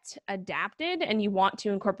get adapted and you want to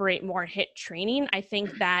incorporate more HIIT training, I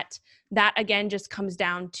think that again just comes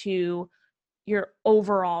down to your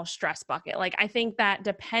overall stress bucket. I think that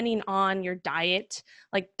depending on your diet,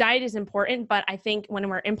 diet is important, but I think when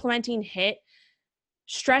we're implementing HIIT,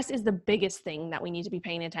 stress is the biggest thing that we need to be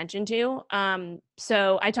paying attention to.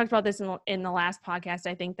 So I talked about this in the last podcast,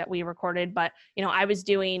 I think that we recorded, but I was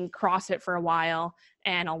doing CrossFit for a while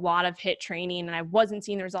and a lot of HIIT training and I wasn't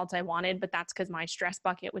seeing the results I wanted, but that's because my stress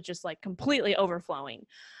bucket was just completely overflowing.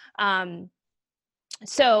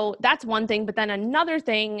 So that's one thing. But then another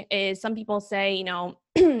thing is some people say,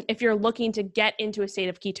 if you're looking to get into a state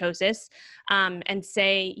of ketosis, and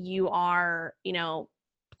say you are,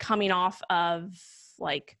 coming off of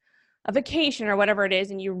a vacation or whatever it is,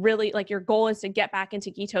 and you really your goal is to get back into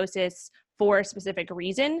ketosis for a specific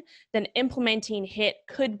reason, then implementing HIIT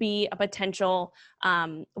could be a potential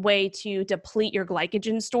way to deplete your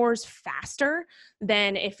glycogen stores faster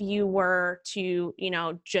than if you were to,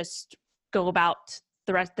 just go about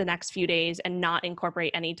the next few days and not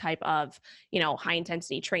incorporate any type of, high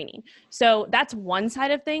intensity training. So that's one side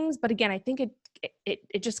of things. But again, I think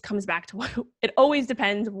it just comes back to it always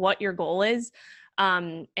depends what your goal is,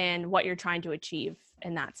 and what you're trying to achieve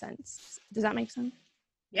in that sense. Does that make sense?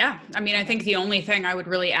 Yeah. I mean, I think the only thing I would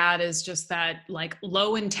really add is just that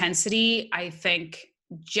low intensity, I think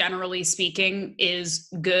generally speaking is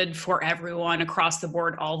good for everyone across the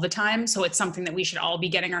board all the time. So it's something that we should all be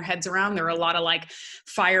getting our heads around. There are a lot of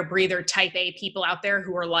fire breather type A people out there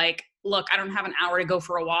who are look, I don't have an hour to go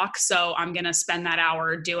for a walk, so I'm going to spend that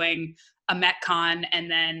hour doing a Metcon and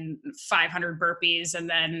then 500 burpees and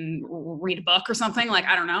then read a book or something.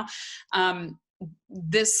 I don't know.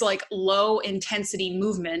 this like low intensity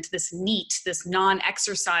movement, this NEAT, this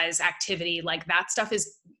non-exercise activity, like that stuff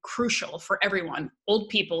is crucial for everyone, old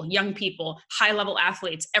people, young people, high level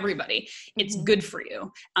athletes, everybody. It's good for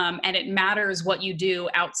you. And it matters what you do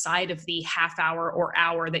outside of the half hour or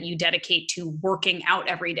hour that you dedicate to working out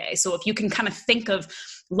every day. So if you can kind of think of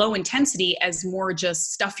low intensity as more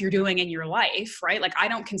just stuff you're doing in your life, right? Like I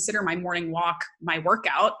don't consider my morning walk my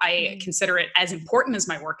workout. I consider it as important as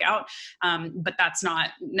my workout. But that's not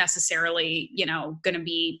necessarily, going to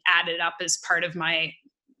be added up as part of my,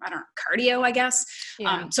 cardio, I guess.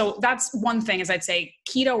 Yeah. So that's one thing is I'd say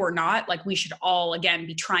keto or not, like we should all, again,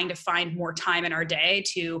 be trying to find more time in our day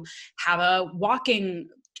to have a walking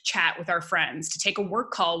chat with our friends, to take a work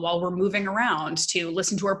call while we're moving around, to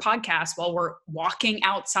listen to our podcast while we're walking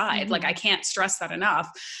outside. Like I can't stress that enough.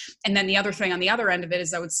 And then the other thing on the other end of it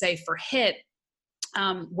is I would say for HIIT,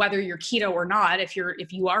 whether you're keto or not, if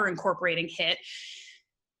you are incorporating HIIT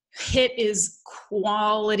is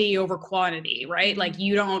quality over quantity, right? Like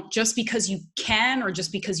you don't, just because you can or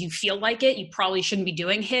just because you feel like it, you probably shouldn't be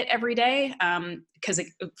doing HIIT every day, because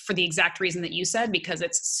for the exact reason that you said, because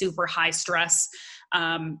it's super high stress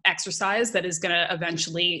exercise that is going to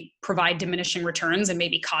eventually provide diminishing returns and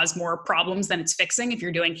maybe cause more problems than it's fixing if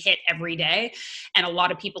you're doing HIIT every day. And a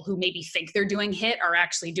lot of people who maybe think they're doing HIIT are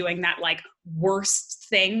actually doing that like worst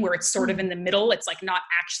thing where it's sort of in the middle. It's like not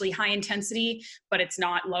actually high intensity, but it's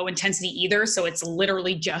not low intensity either. So it's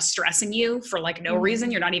literally just stressing you for like no reason.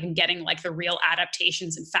 You're not even getting like the real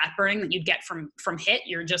adaptations and fat burning that you'd get from HIIT.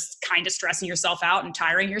 You're just kind of stressing yourself out and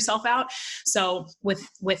tiring yourself out. So with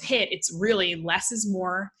HIIT, it's really less is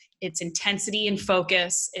more. It's intensity and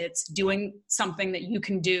focus. It's doing something that you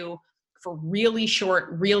can do for really short,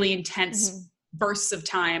 really intense bursts of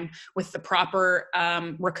time with the proper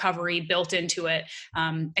recovery built into it.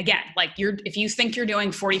 Again, like if you think you're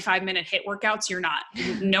doing 45-minute HIIT workouts, you're not.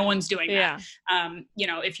 No one's doing that.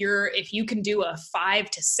 If you can do a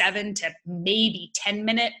 5 to 7 to maybe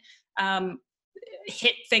 10-minute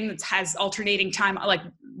HIIT thing that has alternating time, like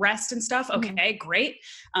rest and stuff. Okay, great.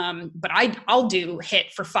 But I'll do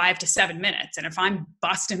HIIT for 5 to 7 minutes. And if I'm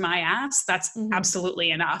busting my ass, that's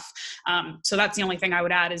absolutely enough. So that's the only thing I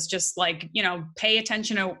would add is just like, pay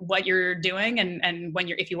attention to what you're doing. And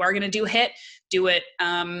if you are going to do HIIT, do it,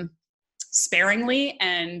 sparingly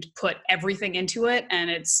and put everything into it. And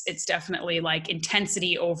it's definitely like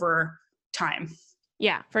intensity over time.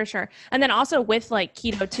 Yeah, for sure. And then also with like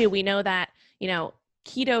keto too, we know that,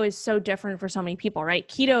 keto is so different for so many people, right?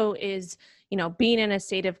 Keto is, being in a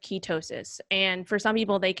state of ketosis. And for some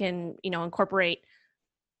people, they can, incorporate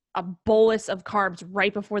a bolus of carbs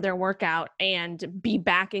right before their workout and be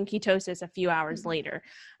back in ketosis a few hours later.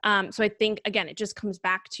 So I think, again, it just comes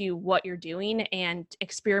back to what you're doing and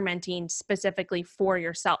experimenting specifically for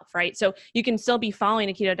yourself, right? So you can still be following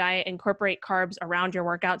a keto diet, incorporate carbs around your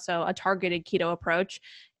workout, so a targeted keto approach,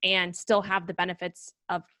 and still have the benefits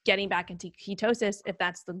of getting back into ketosis if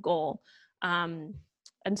that's the goal.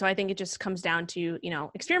 And so I think it just comes down to,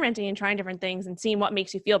 experimenting and trying different things and seeing what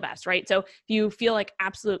makes you feel best, right? So if you feel like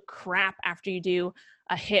absolute crap after you do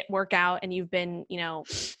a HIIT workout and you've been,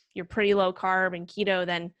 you're pretty low carb and keto,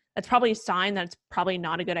 then that's probably a sign that it's probably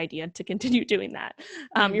not a good idea to continue doing that.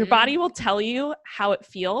 Your body will tell you how it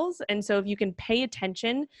feels. And so if you can pay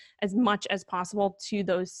attention as much as possible to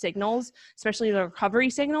those signals, especially the recovery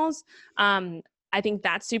signals, I think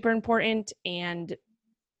that's super important. And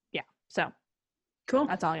yeah, so cool.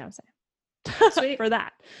 That's all I gotta say. Sweet. For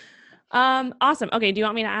that. Awesome. Okay. Do you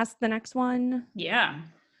want me to ask the next one? Yeah.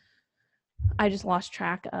 I just lost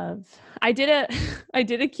track of, I did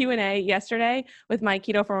a Q&A yesterday with my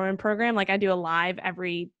Keto for Women program. Like I do a live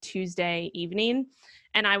every Tuesday evening.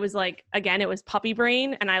 And I was like, again, it was puppy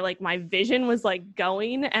brain. And my vision was like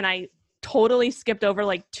going, and I totally skipped over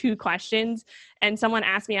like 2 questions. And someone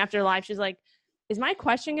asked me after live, she's like, is my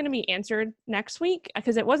question going to be answered next week?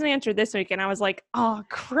 Because it wasn't answered this week. And I was like, oh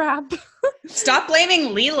crap. Stop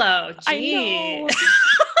blaming Lilo. Gee.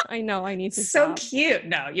 I know. I need to so stop. Cute.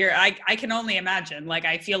 No, I can only imagine. Like,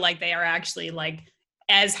 I feel like they are actually like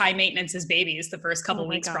as high maintenance as babies the first couple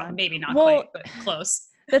weeks, probably, maybe not quite, but close.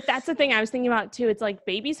 But that's the thing I was thinking about too. It's like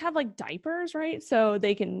babies have like diapers, right? So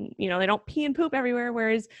they can, they don't pee and poop everywhere.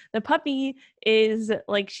 Whereas the puppy is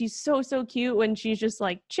like, she's so cute when she's just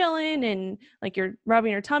like chilling and like you're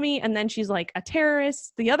rubbing her tummy. And then she's like a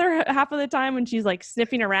terrorist the other half of the time when she's like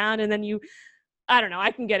sniffing around. And then I don't know,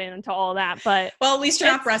 I can get into all that, but. Well, at least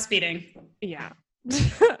you're not breastfeeding. Yeah.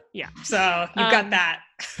 Yeah. So you've got that.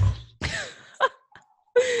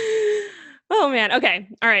 Oh man. Okay.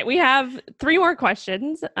 All right. We have 3 more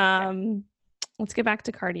questions. Let's get back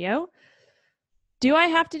to cardio. Do I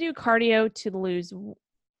have to do cardio to lose?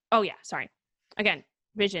 Oh yeah, sorry. Again,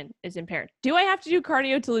 vision is impaired. Do I have to do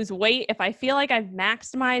cardio to lose weight if I feel like I've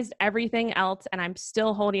maximized everything else and I'm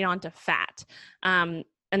still holding on to fat? And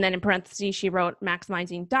then in parentheses, she wrote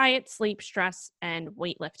maximizing diet, sleep, stress, and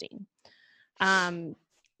weightlifting. Do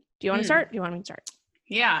you want to start? Do you want me to start?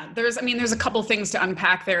 Yeah, there's a couple things to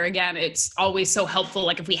unpack there. Again, it's always so helpful,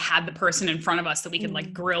 like if we had the person in front of us that we could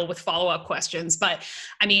like grill with follow-up questions. But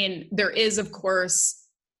I mean, there is, of course,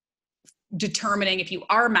 determining if you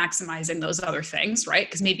are maximizing those other things, right?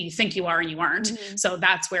 Because maybe you think you are and you aren't. So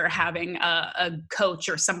that's where having a coach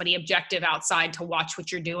or somebody objective outside to watch what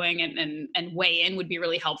you're doing and weigh in would be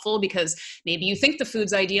really helpful, because maybe you think the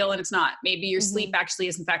food's ideal and it's not. Maybe your sleep actually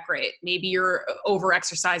isn't that great. Maybe you're over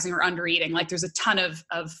exercising or under eating. Like there's a ton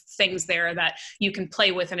of things there that you can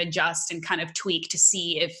play with and adjust and kind of tweak to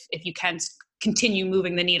see if you can continue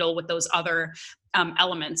moving the needle with those other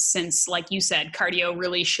elements, since like you said, cardio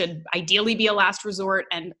really should ideally be a last resort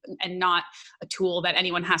and not a tool that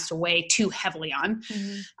anyone has to weigh too heavily on.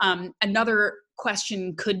 Another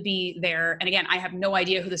question could be there, and again, I have no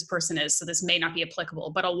idea who this person is, so this may not be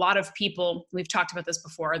applicable, but a lot of people, we've talked about this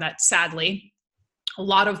before, that sadly, a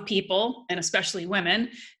lot of people, and especially women,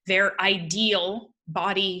 their ideal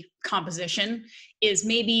body composition is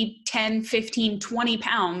maybe 10, 15, 20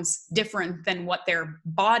 pounds different than what their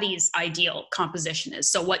body's ideal composition is.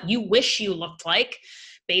 So what you wish you looked like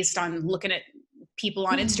based on looking at people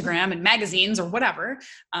on Instagram and magazines or whatever,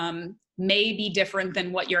 may be different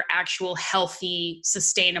than what your actual healthy,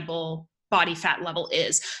 sustainable body fat level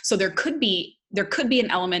is. So there could be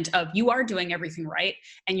an element of you are doing everything right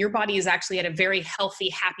and your body is actually at a very healthy,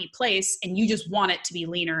 happy place, and you just want it to be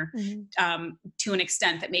leaner to an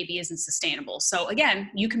extent that maybe isn't sustainable. So again,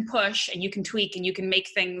 you can push and you can tweak and you can make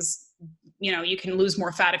things, you can lose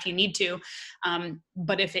more fat if you need to.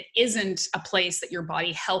 But if it isn't a place that your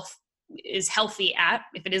body is healthy at,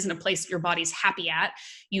 if it isn't a place that your body's happy at,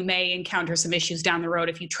 you may encounter some issues down the road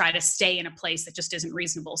if you try to stay in a place that just isn't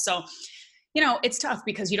reasonable. So it's tough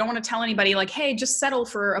because you don't want to tell anybody like, hey, just settle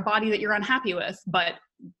for a body that you're unhappy with. But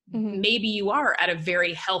maybe you are at a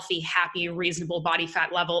very healthy, happy, reasonable body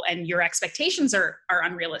fat level and your expectations are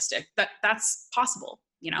unrealistic. That's possible,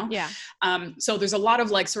 Yeah. So there's a lot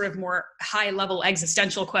of like sort of more high level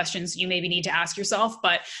existential questions you maybe need to ask yourself.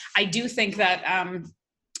 But I do think that,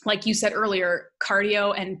 like you said earlier,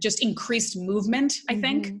 cardio and just increased movement, I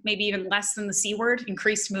think, maybe even less than the C word,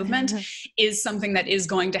 increased movement is something that is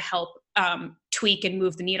going to help tweak and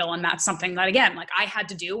move the needle. And that's something that, again, like I had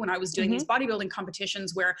to do when I was doing these bodybuilding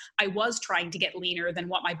competitions where I was trying to get leaner than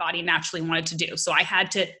what my body naturally wanted to do. So I had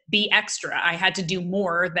to be extra. I had to do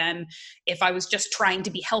more than if I was just trying to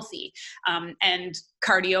be healthy. And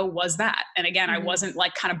cardio was that. And again, I wasn't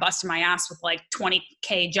like kind of busting my ass with like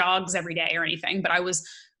 20K jogs every day or anything, but I was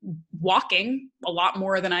walking a lot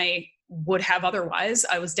more than I would have otherwise.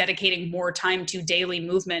 I was dedicating more time to daily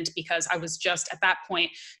movement because I was just at that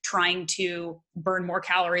point trying to burn more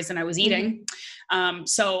calories than I was eating.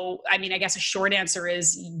 So, I mean, I guess a short answer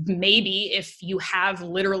is maybe if you have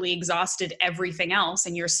literally exhausted everything else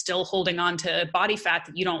and you're still holding on to body fat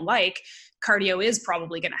that you don't like, cardio is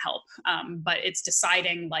probably going to help. But it's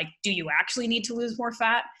deciding like, do you actually need to lose more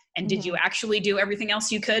fat? And did you actually do everything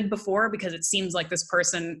else you could before? Because it seems like this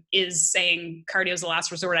person is saying cardio is the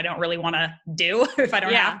last resort. I don't really want to do if I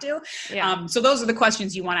don't have to. Yeah. So those are the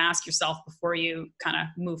questions you want to ask yourself before you kind of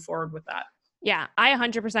move forward with that. Yeah, I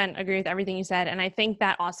 100% agree with everything you said. And I think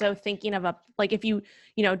that also thinking of like, if you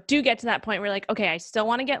do get to that point where you're like, okay, I still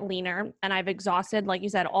want to get leaner and I've exhausted, like you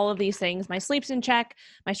said, all of these things, my sleep's in check,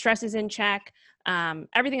 my stress is in check,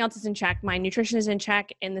 everything else is in check. My nutrition is in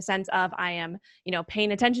check in the sense of I am,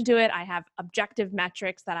 paying attention to it. I have objective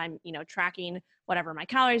metrics that I'm, tracking whatever my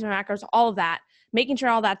calories, my macros, all of that, making sure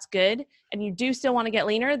all that's good. And you do still want to get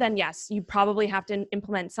leaner, then yes, you probably have to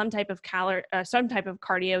implement some type of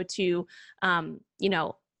cardio to,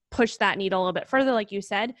 push that needle a little bit further, like you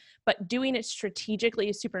said, but doing it strategically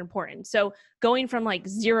is super important. So going from like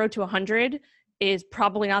 0 to 100 is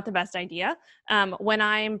probably not the best idea. When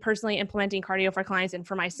I'm personally implementing cardio for clients and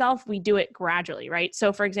for myself, we do it gradually, right?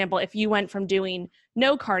 So for example, if you went from doing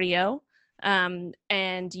no cardio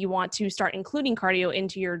and you want to start including cardio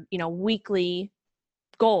into your, weekly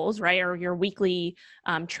goals, right? Or your weekly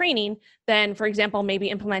training, then for example, maybe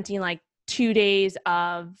implementing like 2 days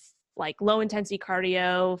of like low intensity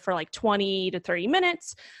cardio for like 20 to 30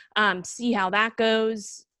 minutes, see how that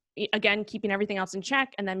goes. again, keeping everything else in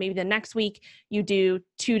check. And then maybe the next week you do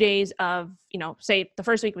 2 days of, say the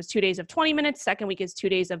first week was 2 days of 20 minutes. Second week is 2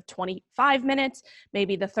 days of 25 minutes.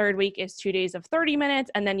 Maybe the third week is 2 days of 30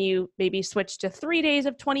 minutes. And then you maybe switch to 3 days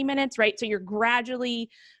of 20 minutes, right? So you're gradually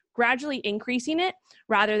increasing it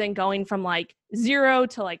rather than going from like 0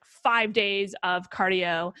 to like 5 days of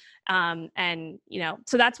cardio.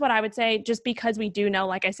 So that's what I would say, just because we do know,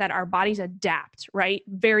 like I said, our bodies adapt, right,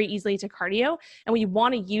 very easily to cardio, and we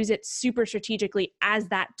want to use it super strategically as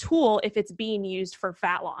that tool if it's being used for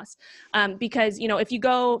fat loss. Because, if you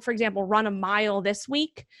go, for example, run a mile this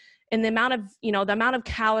week, and the amount of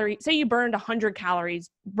calories, say you burned 100 calories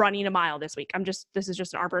running a mile this week. This is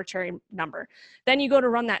just an arbitrary number. Then you go to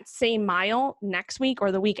run that same mile next week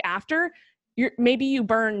or the week after, maybe you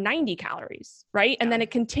burn 90 calories, right? And then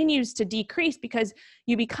it continues to decrease because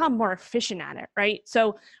you become more efficient at it, right?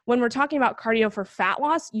 So when we're talking about cardio for fat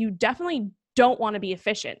loss, you definitely don't want to be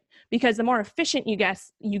efficient, because the more efficient you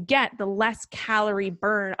get, the less calorie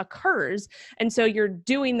burn occurs. And so you're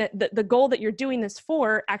doing the goal that you're doing this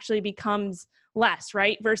for actually becomes less,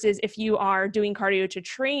 right? Versus if you are doing cardio to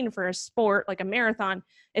train for a sport like a marathon,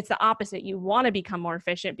 it's the opposite. You want to become more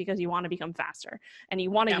efficient because you want to become faster, and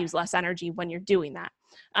you want to use less energy when you're doing that.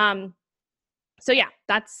 So yeah,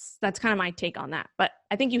 that's kind of my take on that. But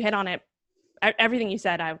I think you hit on it. Everything you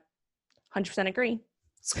said, I 100% agree.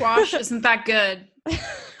 Squash isn't that good.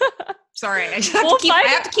 Sorry, I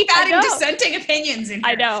have to keep adding dissenting opinions in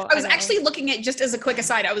here. I know. I was actually looking at, just as a quick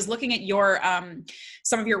aside, I was looking at your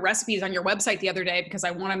some of your recipes on your website the other day, because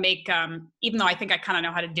I want to make, even though I think I kind of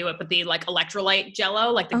know how to do it, but the like electrolyte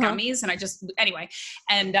jello, like the gummies,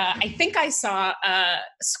 and I think I saw a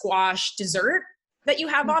squash dessert that you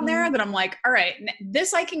have on there that I'm like, all right,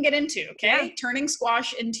 this I can get into. Okay, turning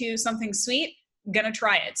squash into something sweet. Gonna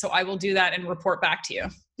try it. So I will do that and report back to you.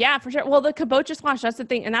 Yeah, for sure. Well, the kabocha squash, that's the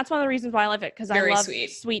thing. And that's one of the reasons why I love it, because I love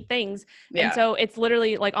sweet things. Yeah. And so it's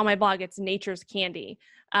literally like on my blog, it's nature's candy.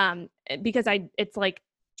 Because it's like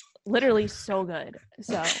literally so good.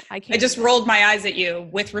 So I just rolled my eyes at you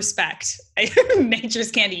with respect. Nature's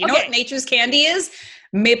candy. You know what nature's candy is?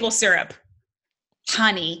 Maple syrup,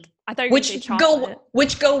 honey. I thought you were going to say chocolate.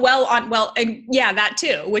 Which go well on, that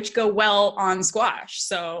too, which go well on squash.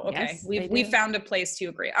 So, okay, yes, we found a place to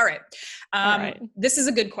agree. All right. This is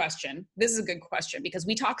a good question. Because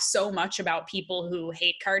we talk so much about people who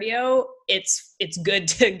hate cardio. It's good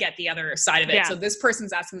to get the other side of it. Yeah. So this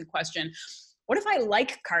person's asking the question, what if I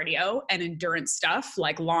like cardio and endurance stuff,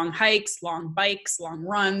 like long hikes, long bikes, long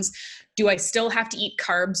runs? Do I still have to eat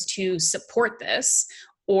carbs to support this?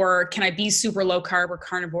 Or can I be super low carb or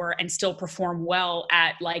carnivore and still perform well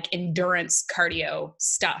at like endurance cardio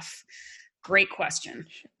stuff? Great question.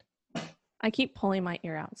 I keep pulling my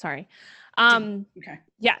ear out. Sorry. Okay.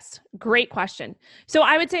 Yes. Great question. So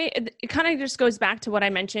I would say it kind of just goes back to what I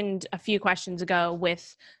mentioned a few questions ago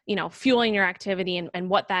with, fueling your activity and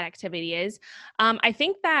what that activity is. I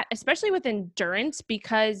think that especially with endurance,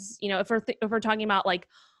 because, if we're talking about like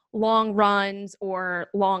long runs or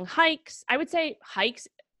long hikes, I would say hikes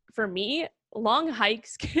for me, long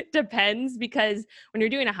hikes depends, because when you're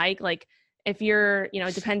doing a hike, like if you're,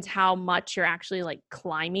 it depends how much you're actually like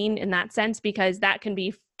climbing in that sense, because that can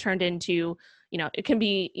be turned into, it can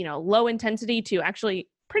be, low intensity to actually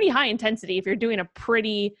pretty high intensity if you're doing a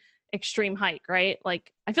pretty extreme hike, right?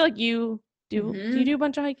 Like I feel like do you do a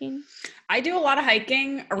bunch of hiking? I do a lot of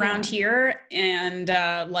hiking around here, and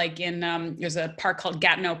there's a park called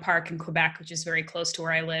Gatineau Park in Quebec, which is very close to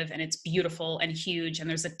where I live, and it's beautiful and huge, and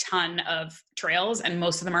there's a ton of trails, and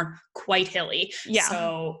most of them are quite hilly. Yeah.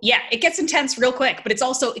 So it gets intense real quick, but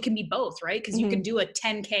it can be both, right? Because you can do a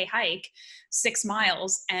 10K hike, 6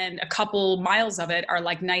 miles, and a couple miles of it are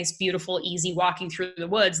like nice, beautiful, easy walking through the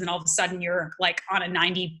woods, and all of a sudden you're like on a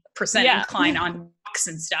 90% incline on walks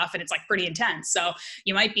and stuff, and it's like pretty intense. So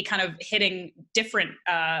you might be kind of hitting different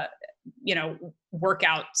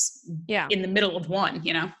workouts in the middle of one,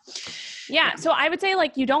 Yeah. So I would say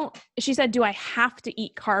like she said, do I have to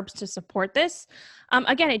eat carbs to support this?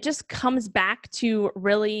 Again, it just comes back to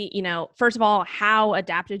really, first of all, how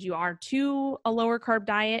adapted you are to a lower carb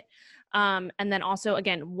diet. And then also,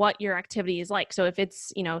 again, what your activity is like. So if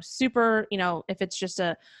it's, super, if it's just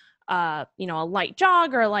a light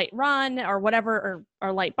jog or a light run or whatever, or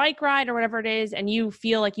a light bike ride or whatever it is, and you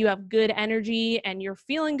feel like you have good energy and you're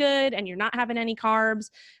feeling good and you're not having any carbs,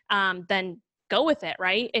 then go with it,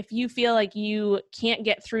 right? If you feel like you can't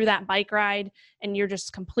get through that bike ride and you're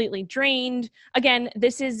just completely drained, again,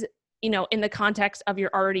 this is, in the context of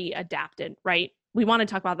you're already adapted, right? We want to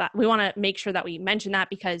talk about that. We want to make sure that we mention that,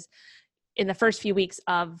 because in the first few weeks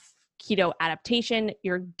of keto adaptation,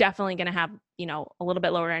 you're definitely going to have, a little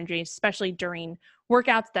bit lower energy, especially during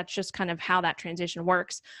workouts. That's just kind of how that transition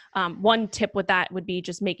works. One tip with that would be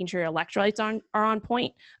just making sure your electrolytes are on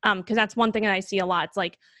point. Cause that's one thing that I see a lot. It's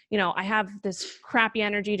like, I have this crappy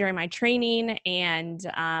energy during my training. And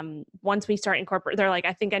once we start incorporate, they're like,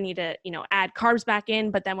 I think I need to, add carbs back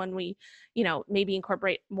in. But then when we, maybe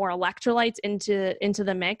incorporate more electrolytes into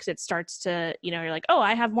the mix, it starts to, you're like, oh,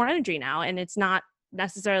 I have more energy now. And it's not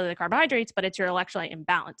necessarily the carbohydrates, but it's your electrolyte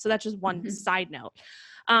imbalance. So that's just one side note.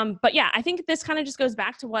 But yeah, I think this kind of just goes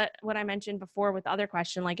back to what I mentioned before with the other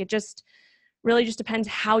question. Like, it just really just depends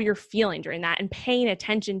how you're feeling during that, and paying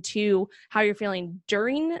attention to how you're feeling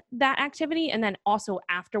during that activity. And then also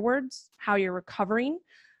afterwards, how you're recovering.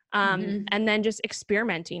 And then just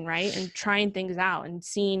experimenting, right. And trying things out and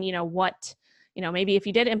seeing, what, maybe if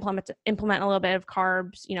you did implement a little bit of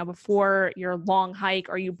carbs, before your long hike,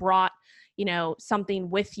 or you brought, something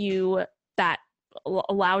with you that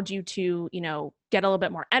allowed you to, get a little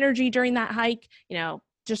bit more energy during that hike,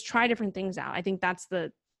 just try different things out. I think that's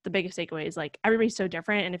the biggest takeaway is like, everybody's so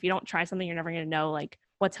different. And if you don't try something, you're never going to know like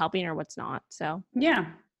what's helping or what's not. So, yeah.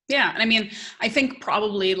 Yeah. And I mean, I think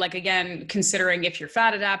probably like, again, considering if you're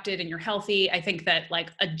fat adapted and you're healthy, I think that like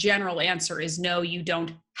a general answer is no, you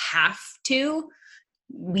don't have to.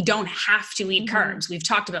 We don't have to eat carbs. We've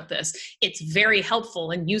talked about this. It's very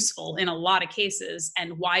helpful and useful in a lot of cases.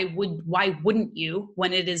 And why wouldn't you,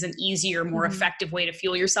 when it is an easier, more effective way to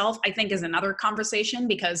fuel yourself, I think is another conversation,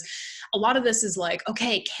 because a lot of this is like,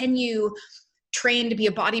 okay, can you train to be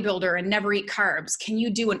a bodybuilder and never eat carbs? Can you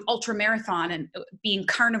do an ultra marathon and being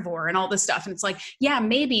carnivore and all this stuff? And it's like, yeah,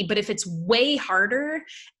 maybe, but if it's way harder,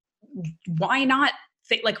 why not?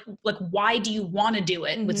 Like why do you want to do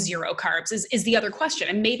it with zero carbs is the other question.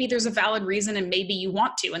 And maybe there's a valid reason, and maybe you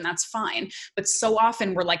want to, and that's fine. But so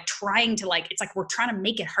often we're like trying to it's like we're trying to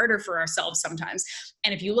make it harder for ourselves sometimes.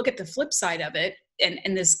 And if you look at the flip side of it,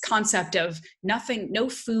 and this concept of no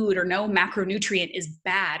food or no macronutrient is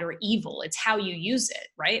bad or evil, it's how you use it,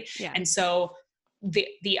 right? Yeah. And so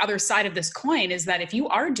the other side of this coin is that if you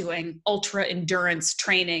are doing ultra endurance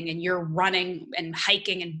training and you're running and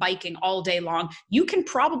hiking and biking all day long, you can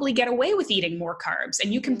probably get away with eating more carbs,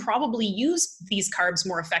 and you can probably use these carbs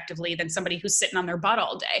more effectively than somebody who's sitting on their butt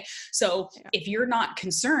all day. So if you're not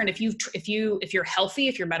concerned, if you're healthy,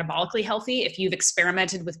 if you're metabolically healthy, if you've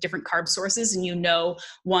experimented with different carb sources and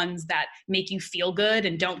ones that make you feel good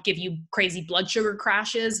and don't give you crazy blood sugar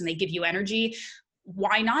crashes and they give you energy,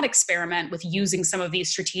 why not experiment with using some of these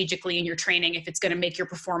strategically in your training if it's going to make your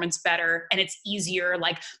performance better and it's easier?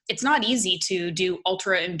 Like, it's not easy to do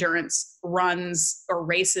ultra endurance runs or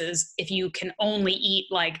races if you can only eat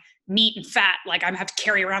like meat and fat. Like, I have to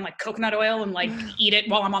carry around like coconut oil and like eat it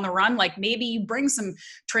while I'm on the run. Like, maybe you bring some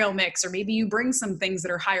trail mix, or maybe you bring some things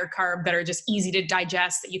that are higher carb that are just easy to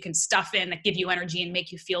digest, that you can stuff in, that give you energy and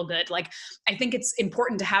make you feel good. Like, I think it's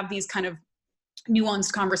important to have these kind of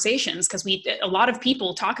nuanced conversations, because a lot of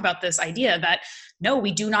people talk about this idea that no,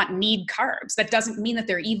 we do not need carbs. That doesn't mean that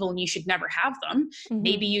they're evil and you should never have them.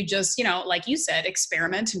 Maybe you just, like you said,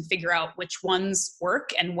 experiment and figure out which ones work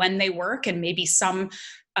and when they work. And maybe some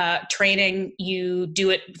training you do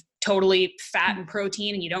it totally fat and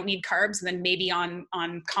protein and you don't need carbs. And then maybe on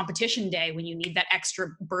competition day, when you need that extra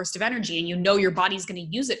burst of energy and your body's going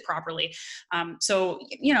to use it properly. So,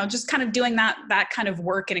 just kind of doing that kind of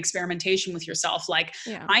work and experimentation with yourself. Like,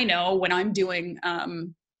 I know when I'm doing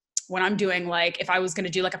like, if I was going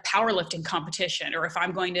to do like a powerlifting competition, or if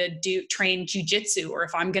I'm going to train jujitsu, or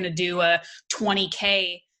if I'm going to do a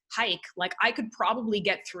 20K hike, like I could probably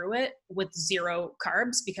get through it with zero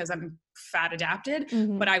carbs because I'm fat adapted,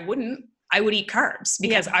 but I would eat carbs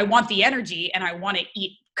because I want the energy and I want to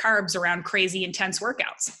eat carbs around crazy intense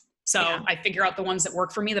workouts. So I figure out the ones that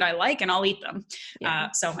work for me that I like, and I'll eat them.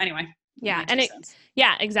 So anyway. Yeah. And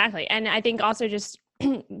exactly. And I think also just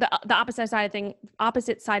the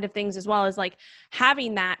opposite side of things as well is like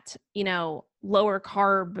having that, lower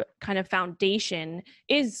carb kind of foundation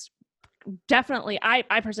is definitely, I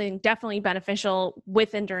personally think definitely beneficial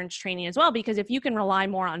with endurance training as well, because if you can rely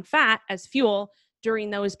more on fat as fuel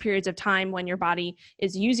during those periods of time when your body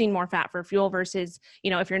is using more fat for fuel versus,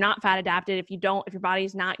 if you're not fat adapted, if your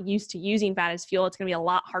body's not used to using fat as fuel, it's going to be a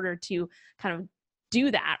lot harder to kind of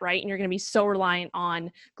do that, right? And you're going to be so reliant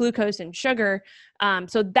on glucose and sugar.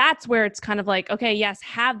 So that's where it's kind of like, okay, yes,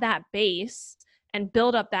 have that base and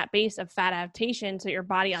build up that base of fat adaptation so your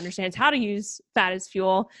body understands how to use fat as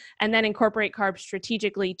fuel, and then incorporate carbs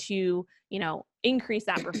strategically to, increase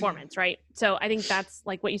that performance, right? So I think that's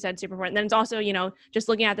like what you said, super important. Then it's also, just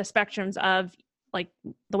looking at the spectrums of like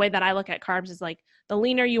the way that I look at carbs is like the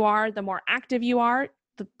leaner you are, the more active you are,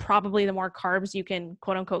 probably the more carbs you can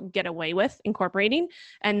quote unquote get away with incorporating,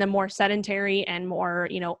 and the more sedentary and more,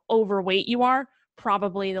 overweight you are,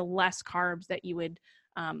 probably the less carbs that you would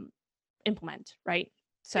implement, right?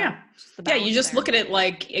 So yeah, you just look at it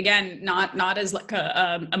like, again, not as like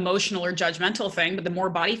a emotional or judgmental thing, but the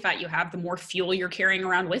more body fat you have, the more fuel you're carrying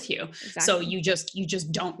around with you. Exactly. So you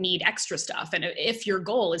just don't need extra stuff. And if your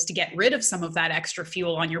goal is to get rid of some of that extra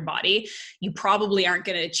fuel on your body, you probably aren't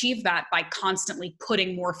going to achieve that by constantly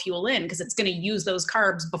putting more fuel in, because it's going to use those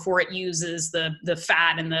carbs before it uses the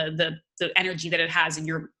fat and the energy that it has in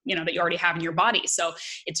your, that you already have in your body. So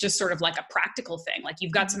it's just sort of like a practical thing. Like,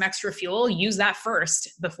 you've got some extra fuel, use that first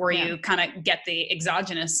before you kind of get the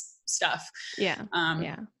exogenous stuff. Yeah.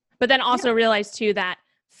 But then also realize too that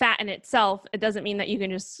fat in itself, it doesn't mean that you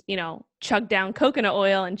can just, chug down coconut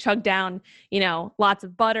oil and chug down, lots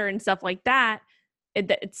of butter and stuff like that.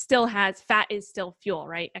 It still has, fat is still fuel,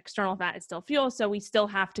 right? External fat is still fuel. So we still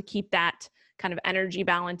have to keep that kind of energy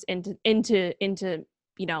balance into,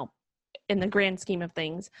 in the grand scheme of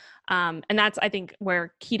things. And that's, I think,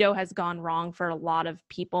 where keto has gone wrong for a lot of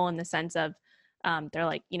people, in the sense of they're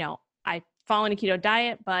like, I follow a keto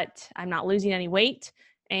diet, but I'm not losing any weight.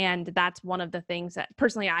 And that's one of the things that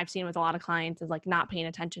personally I've seen with a lot of clients, is like not paying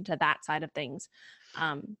attention to that side of things.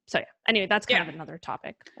 So yeah, anyway, that's kind of another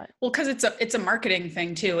topic. But. Well, because it's a marketing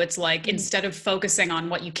thing too. It's like, instead of focusing on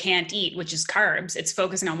what you can't eat, which is carbs, it's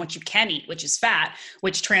focusing on what you can eat, which is fat,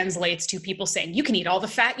 which translates to people saying, you can eat all the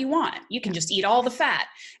fat you want. You can just eat all the fat.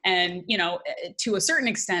 And, to a certain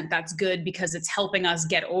extent, that's good, because it's helping us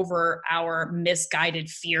get over our misguided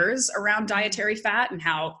fears around dietary fat and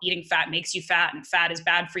how eating fat makes you fat, and fat is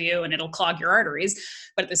bad for you and it'll clog your arteries.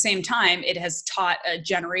 But at the same time, it has taught a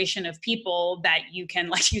generation of people that you can,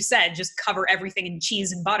 like you said, just cover everything in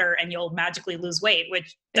cheese and butter and you'll magically lose weight,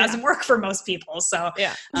 which doesn't work for most people. So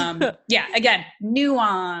again,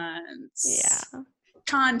 nuance,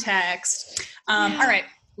 context. All right.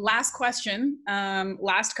 Last question,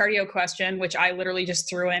 last cardio question, which I literally just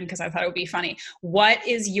threw in because I thought it would be funny. What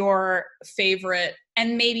is your favorite,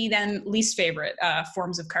 and maybe then least favorite,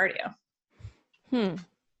 forms of cardio?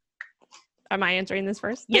 Am I answering this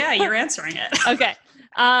first? Yeah, you're answering it. Okay.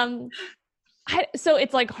 So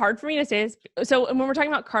it's like hard for me to say this. So when we're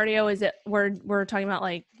talking about cardio, is it we're talking about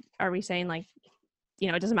like, are we saying like,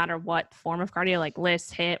 it doesn't matter what form of cardio, like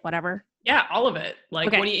LISS, HIIT, whatever? Yeah, all of it.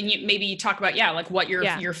 Like, what do you, maybe you talk about, like what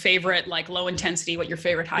your favorite, like low intensity, what your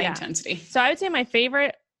favorite high intensity. So I would say my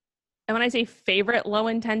favorite, and when I say favorite low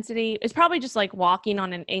intensity, it's probably just like walking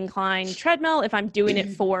on an incline treadmill if I'm doing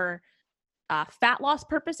it for fat loss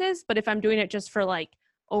purposes. But if I'm doing it just for like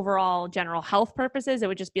overall general health purposes, it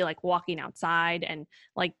would just be like walking outside and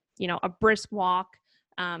like, a brisk walk,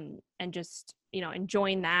 and just,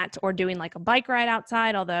 enjoying that, or doing like a bike ride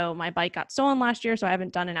outside. Although my bike got stolen last year, so I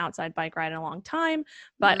haven't done an outside bike ride in a long time,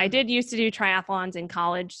 but I did used to do triathlons in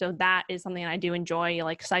college. So that is something I do enjoy,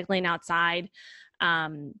 like cycling outside,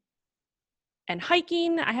 and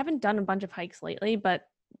hiking. I haven't done a bunch of hikes lately, but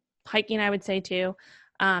hiking I would say too.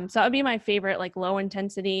 So that would be my favorite, like low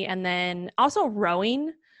intensity. And then also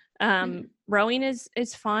rowing. Rowing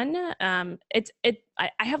is fun. I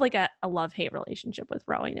have like a love-hate relationship with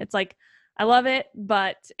rowing. It's like, I love it,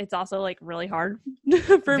 but it's also like really hard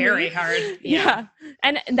for me. Very hard. Yeah.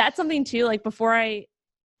 And that's something too, like before I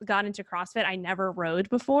got into CrossFit, I never rowed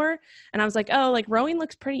before. And I was like, oh, like rowing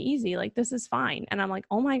looks pretty easy. Like this is fine. And I'm like,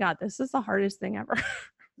 oh my God, this is the hardest thing ever.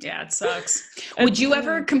 Yeah, it sucks. Would you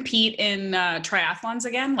ever compete in triathlons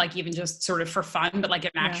again? Like even just sort of for fun, but like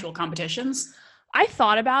in actual competitions? I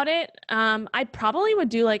thought about it. I probably would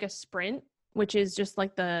do like a sprint, which is just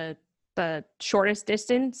like the shortest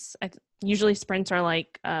distance. Usually sprints are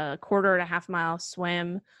like a quarter to half mile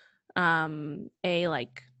swim, a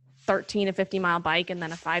like 13 to 50 mile bike, and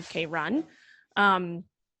then a 5K run.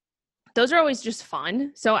 Those are always just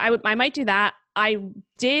fun. So I might do that. I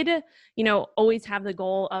did, always have the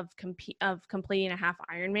goal of completing a half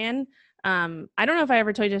Ironman. I don't know if I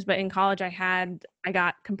ever told you this, but in college I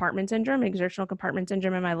got compartment syndrome, exertional compartment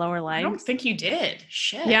syndrome in my lower legs. I don't think you did.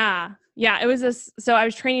 Shit. Yeah. It was this. So I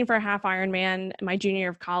was training for a half Ironman my junior year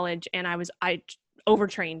of college, and I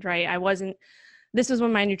overtrained, right? This was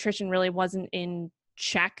when my nutrition really wasn't in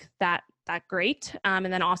check that great. And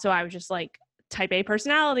then also I was just like, type A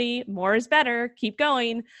personality, more is better, keep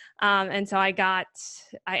going. And so I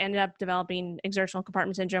ended up developing exertional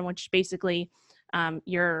compartment syndrome, which basically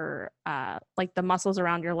your like the muscles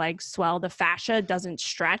around your legs swell, the fascia doesn't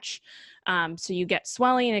stretch. So you get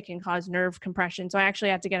swelling, it can cause nerve compression. So I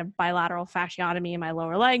actually had to get a bilateral fasciotomy in my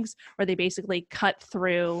lower legs, where they basically cut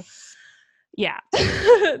through Yeah.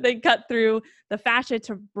 They cut through the fascia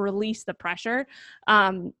to release the pressure.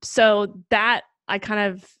 So that I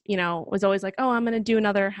kind of, was always like, oh, I'm going to do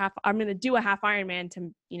a half Ironman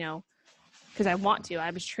to, because I want to.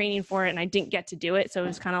 I was training for it and I didn't get to do it. So it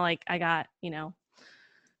was kind of like I got,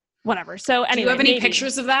 whatever. So anyway, do you have any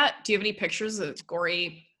pictures of that? Do you have any pictures of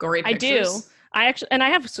gory pictures? I do. I actually, and I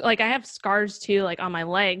have scars too, like on my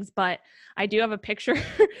legs, but I do have a picture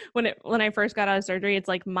when I first got out of surgery. It's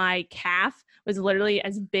like my calf was literally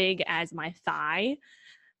as big as my thigh.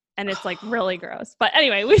 And it's like really gross. But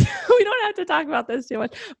anyway, we don't have to talk about this too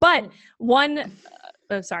much.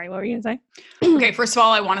 But sorry, what were you going to say? Okay, first of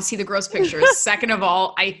all, I want to see the gross pictures. Second of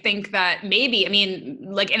all, I think that maybe,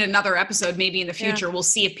 like in another episode, maybe in the future, we'll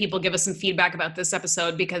see if people give us some feedback about this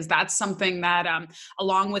episode, because that's something that,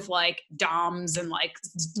 along with like DOMs and like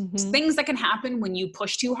things that can happen when you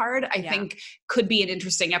push too hard, I think could be an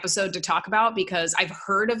interesting episode to talk about, because I've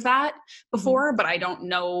heard of that before, but I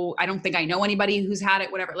don't think I know anybody who's had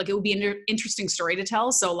it, whatever. Like it would be an interesting story to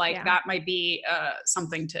tell. So like that might be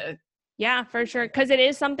something to... Yeah, for sure. Because it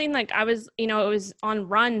is something like I was, it was on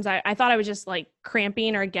runs. I thought I was just like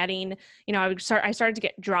cramping or getting, I started to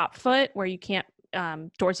get drop foot where you can't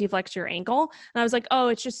dorsiflex your ankle. And I was like, oh,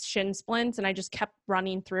 it's just shin splints. And I just kept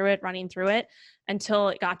running through it until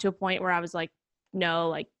it got to a point where I was like, no,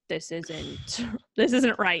 like this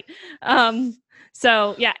isn't right.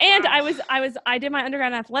 So yeah. And I did my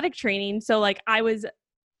undergrad athletic training. So like I was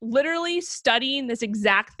literally studying this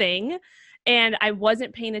exact thing. And I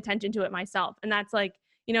wasn't paying attention to it myself. And that's like,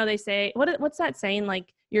 they say, what's that saying?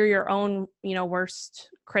 Like you're your own, worst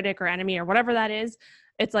critic or enemy or whatever that is.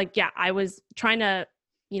 It's like, yeah, I was trying to,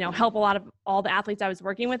 help a lot of all the athletes I was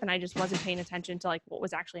working with. And I just wasn't paying attention to like what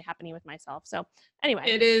was actually happening with myself. So anyway.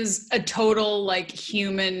 It is a total like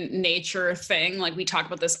human nature thing. Like we talk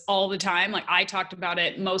about this all the time. Like I talked about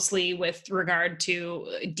it mostly with regard to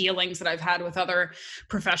dealings that I've had with other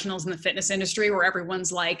professionals in the fitness industry, where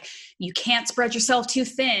everyone's like, you can't spread yourself too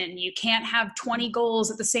thin. You can't have 20 goals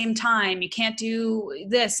at the same time. You can't do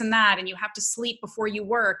this and that. And you have to sleep before you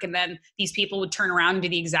work. And then these people would turn around and do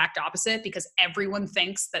the exact opposite, because everyone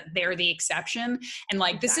thinks that they're the exception. And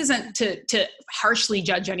like, this isn't to harshly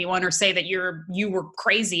judge anyone or say that you were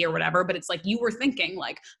crazy or whatever, but it's like, you were thinking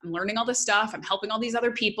like, I'm learning all this stuff. I'm helping all these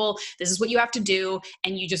other people. This is what you have to do.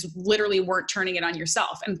 And you just literally weren't turning it on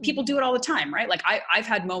yourself. And people do it all the time, right? Like I've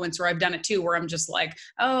had moments where I've done it too, where I'm just like,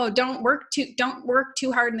 oh, don't work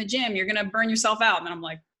too hard in the gym. You're going to burn yourself out. And then I'm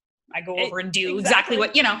like, I go over and do exactly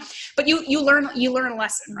what, but you learn a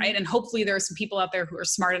lesson, right? And hopefully there are some people out there who are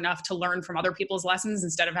smart enough to learn from other people's lessons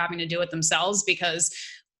instead of having to do it themselves, because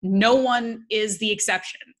no one is the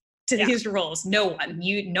exception to these rules. No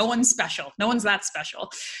one's special. No one's that special.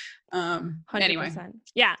 100%. Anyway.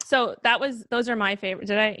 Yeah. So those are my favorite.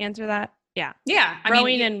 Did I answer that? Yeah. Yeah.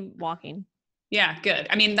 Rowing and walking. Yeah, good.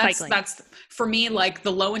 That's for me, like the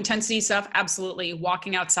low intensity stuff. Absolutely.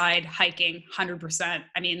 Walking outside, hiking, 100%.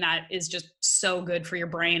 That is just so good for your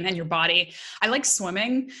brain and your body. I like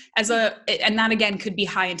swimming and that again could be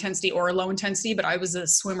high intensity or low intensity, but I was a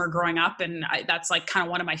swimmer growing up, and that's like kind of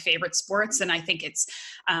one of my favorite sports. And I think it's,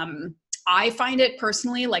 I find it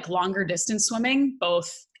personally like longer distance swimming, both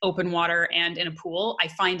open water and in a pool. I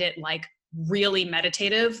find it like really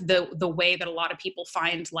meditative, the way that a lot of people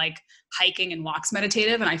find like hiking and walks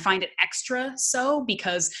meditative. And I find it extra so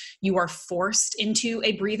because you are forced into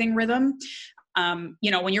a breathing rhythm. When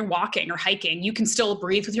you're walking or hiking, you can still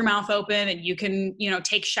breathe with your mouth open, and you can,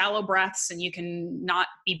 take shallow breaths, and you can not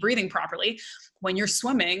be breathing properly. When you're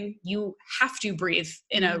swimming, you have to breathe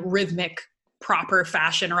in a rhythmic, proper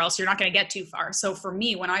fashion, or else you're not going to get too far. So for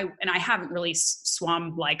me, I haven't really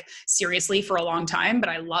swum like seriously for a long time, but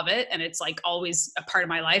I love it. And it's like always a part of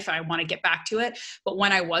my life. And I want to get back to it. But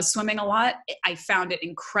when I was swimming a lot, I found it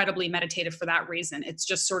incredibly meditative for that reason. It's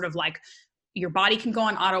just sort of like your body can go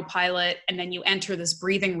on autopilot, and then you enter this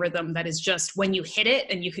breathing rhythm that is just, when you hit it,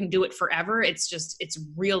 and you can do it forever, it's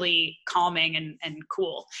really calming and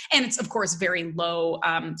cool. And it's of course very low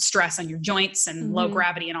stress on your joints and low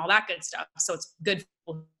gravity and all that good stuff. So it's good for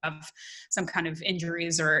people who have some kind of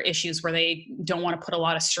injuries or issues where they don't want to put a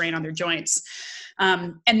lot of strain on their joints.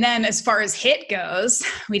 And then as far as HIIT goes,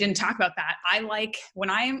 we didn't talk about that. I like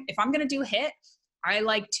if I'm going to do HIIT, I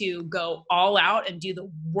like to go all out and do the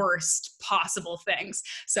worst possible things.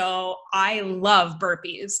 So I love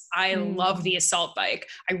burpees. I love the assault bike.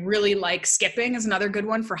 I really like skipping is another good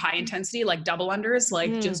one for high intensity, like double unders,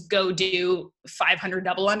 like just go do 500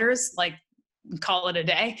 double unders, like call it a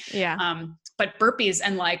day. Yeah. But burpees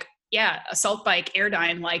and assault bike,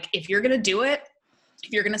 Airdyne, like if you're going to do it,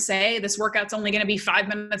 if you're going to say this workout's only going to be 5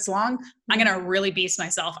 minutes long, I'm going to really beast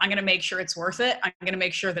myself. I'm going to make sure it's worth it. I'm going to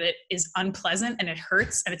make sure that it is unpleasant and it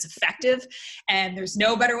hurts and it's effective. And there's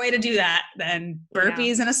no better way to do that than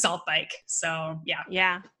burpees and a salt bike. So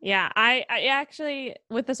yeah. I actually,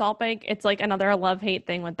 with the salt bike, it's like another love-hate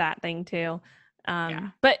thing with that thing too.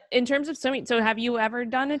 But in terms of swimming, so have you ever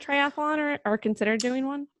done a triathlon or considered doing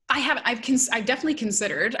one? I haven't. I've definitely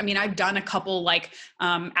considered. I mean, I've done a couple, like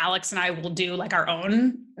Alex and I will do like our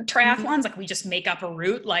own triathlons. Like we just make up a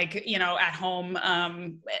route, like, at home.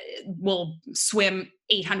 We'll swim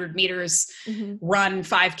 800 meters, run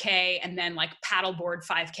 5K, and then like paddleboard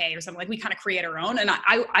 5K or something. Like we kind of create our own. And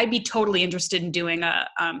I'd be totally interested in doing a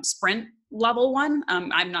sprint level one.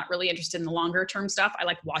 I'm not really interested in the longer term stuff. I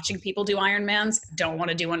like watching people do Ironmans. Don't want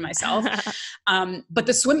to do one myself. But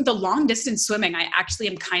the long distance swimming, I actually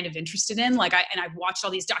am kind of interested in. Like I've watched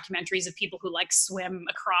all these documentaries of people who like swim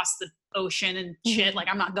across the ocean and shit. Like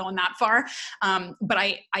I'm not going that far. But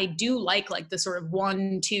I do like the sort of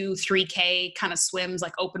 1, 2, 3K kind of swims,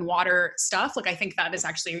 like open water stuff. Like I think that is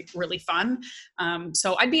actually really fun.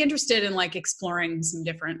 So I'd be interested in like exploring some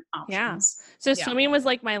different options. Yeah. So swimming was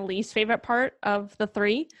like my least favorite part of the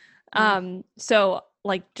 3. So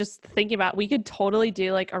like just thinking about, we could totally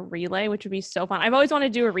do like a relay, which would be so fun. I've always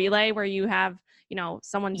wanted to do a relay where you have,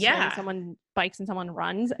 someone swims, someone bikes, and someone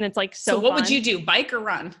runs, and it's like so what fun. Would you do, bike or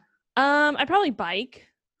run? I'd probably bike.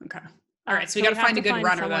 Okay. All right. So we got to find a good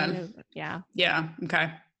runner then. Yeah.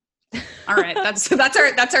 Okay. All right. That's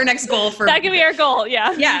our next goal for that can be our goal.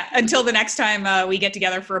 Yeah. Yeah. Until the next time we get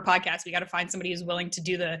together for a podcast, we got to find somebody who's willing to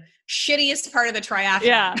do the shittiest part of the triathlon.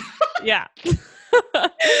 Yeah. Yeah.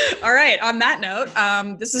 All right. On that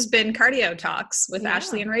note, this has been Cardio Talks with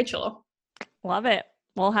Ashley and Rachel. Love it.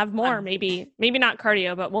 We'll have more, maybe not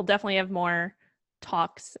cardio, but we'll definitely have more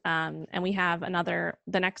talks. And we have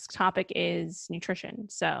the next topic is nutrition.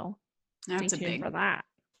 So that's stay tuned a big for that.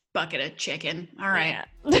 Bucket of chicken. All right.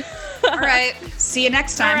 Yeah. All right. See you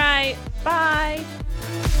next time. All right. Bye.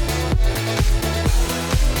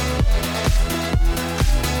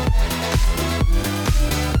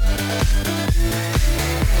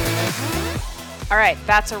 All right,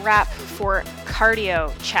 that's a wrap for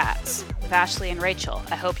Cardio Chats with Ashley and Rachel.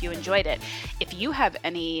 I hope you enjoyed it. If you have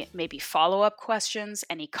any maybe follow-up questions,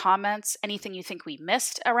 any comments, anything you think we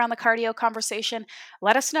missed around the cardio conversation,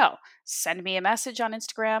 let us know. Send me a message on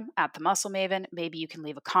Instagram at The Muscle Maven. Maybe you can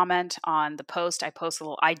leave a comment on the post. I post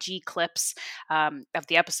little IG clips of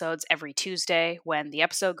the episodes every Tuesday when the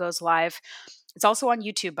episode goes live. It's also on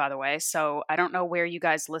YouTube, by the way, so I don't know where you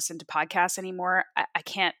guys listen to podcasts anymore. I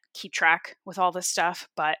can't keep track with all this stuff,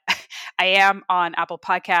 but I am on Apple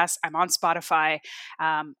Podcasts. I'm on Spotify.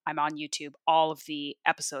 I'm on YouTube. All of the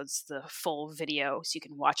episodes, the full video, so you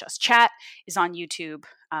can watch us chat, is on YouTube,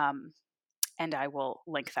 and I will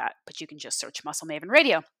link that. But you can just search Muscle Maven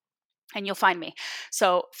Radio, and you'll find me.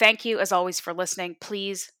 So thank you, as always, for listening.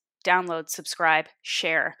 Please download, subscribe,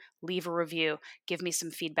 share, leave a review, give me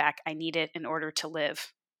some feedback. I need it in order to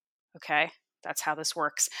live. Okay? That's how this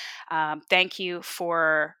works. Thank you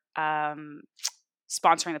for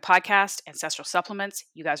sponsoring the podcast, Ancestral Supplements.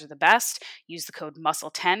 You guys are the best. Use the code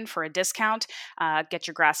MUSCLE10 for a discount. Get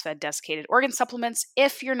your grass-fed desiccated organ supplements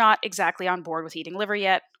if you're not exactly on board with eating liver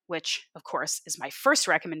yet, which, of course, is my first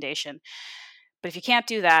recommendation. But if you can't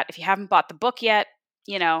do that, if you haven't bought the book yet,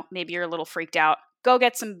 maybe you're a little freaked out, go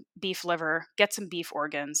get some beef liver, get some beef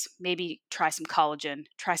organs, maybe try some collagen,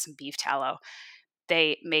 try some beef tallow.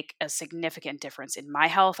 They make a significant difference in my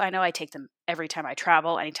health. I know I take them every time I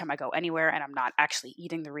travel, anytime I go anywhere, and I'm not actually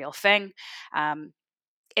eating the real thing.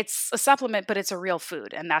 It's a supplement, but it's a real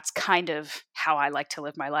food. And that's kind of how I like to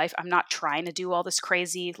live my life. I'm not trying to do all this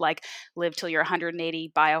crazy, like live till you're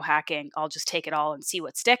 180 biohacking. I'll just take it all and see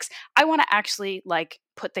what sticks. I want to actually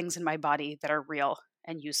put things in my body that are real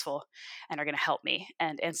and useful and are going to help me.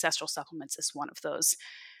 And Ancestral Supplements is one of those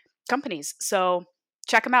companies. So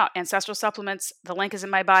check them out. Ancestral Supplements. The link is in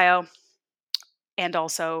my bio and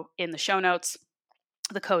also in the show notes.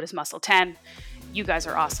 The code is MUSCLE10. You guys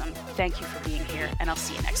are awesome. Thank you for being here, and I'll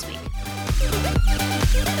see you next week.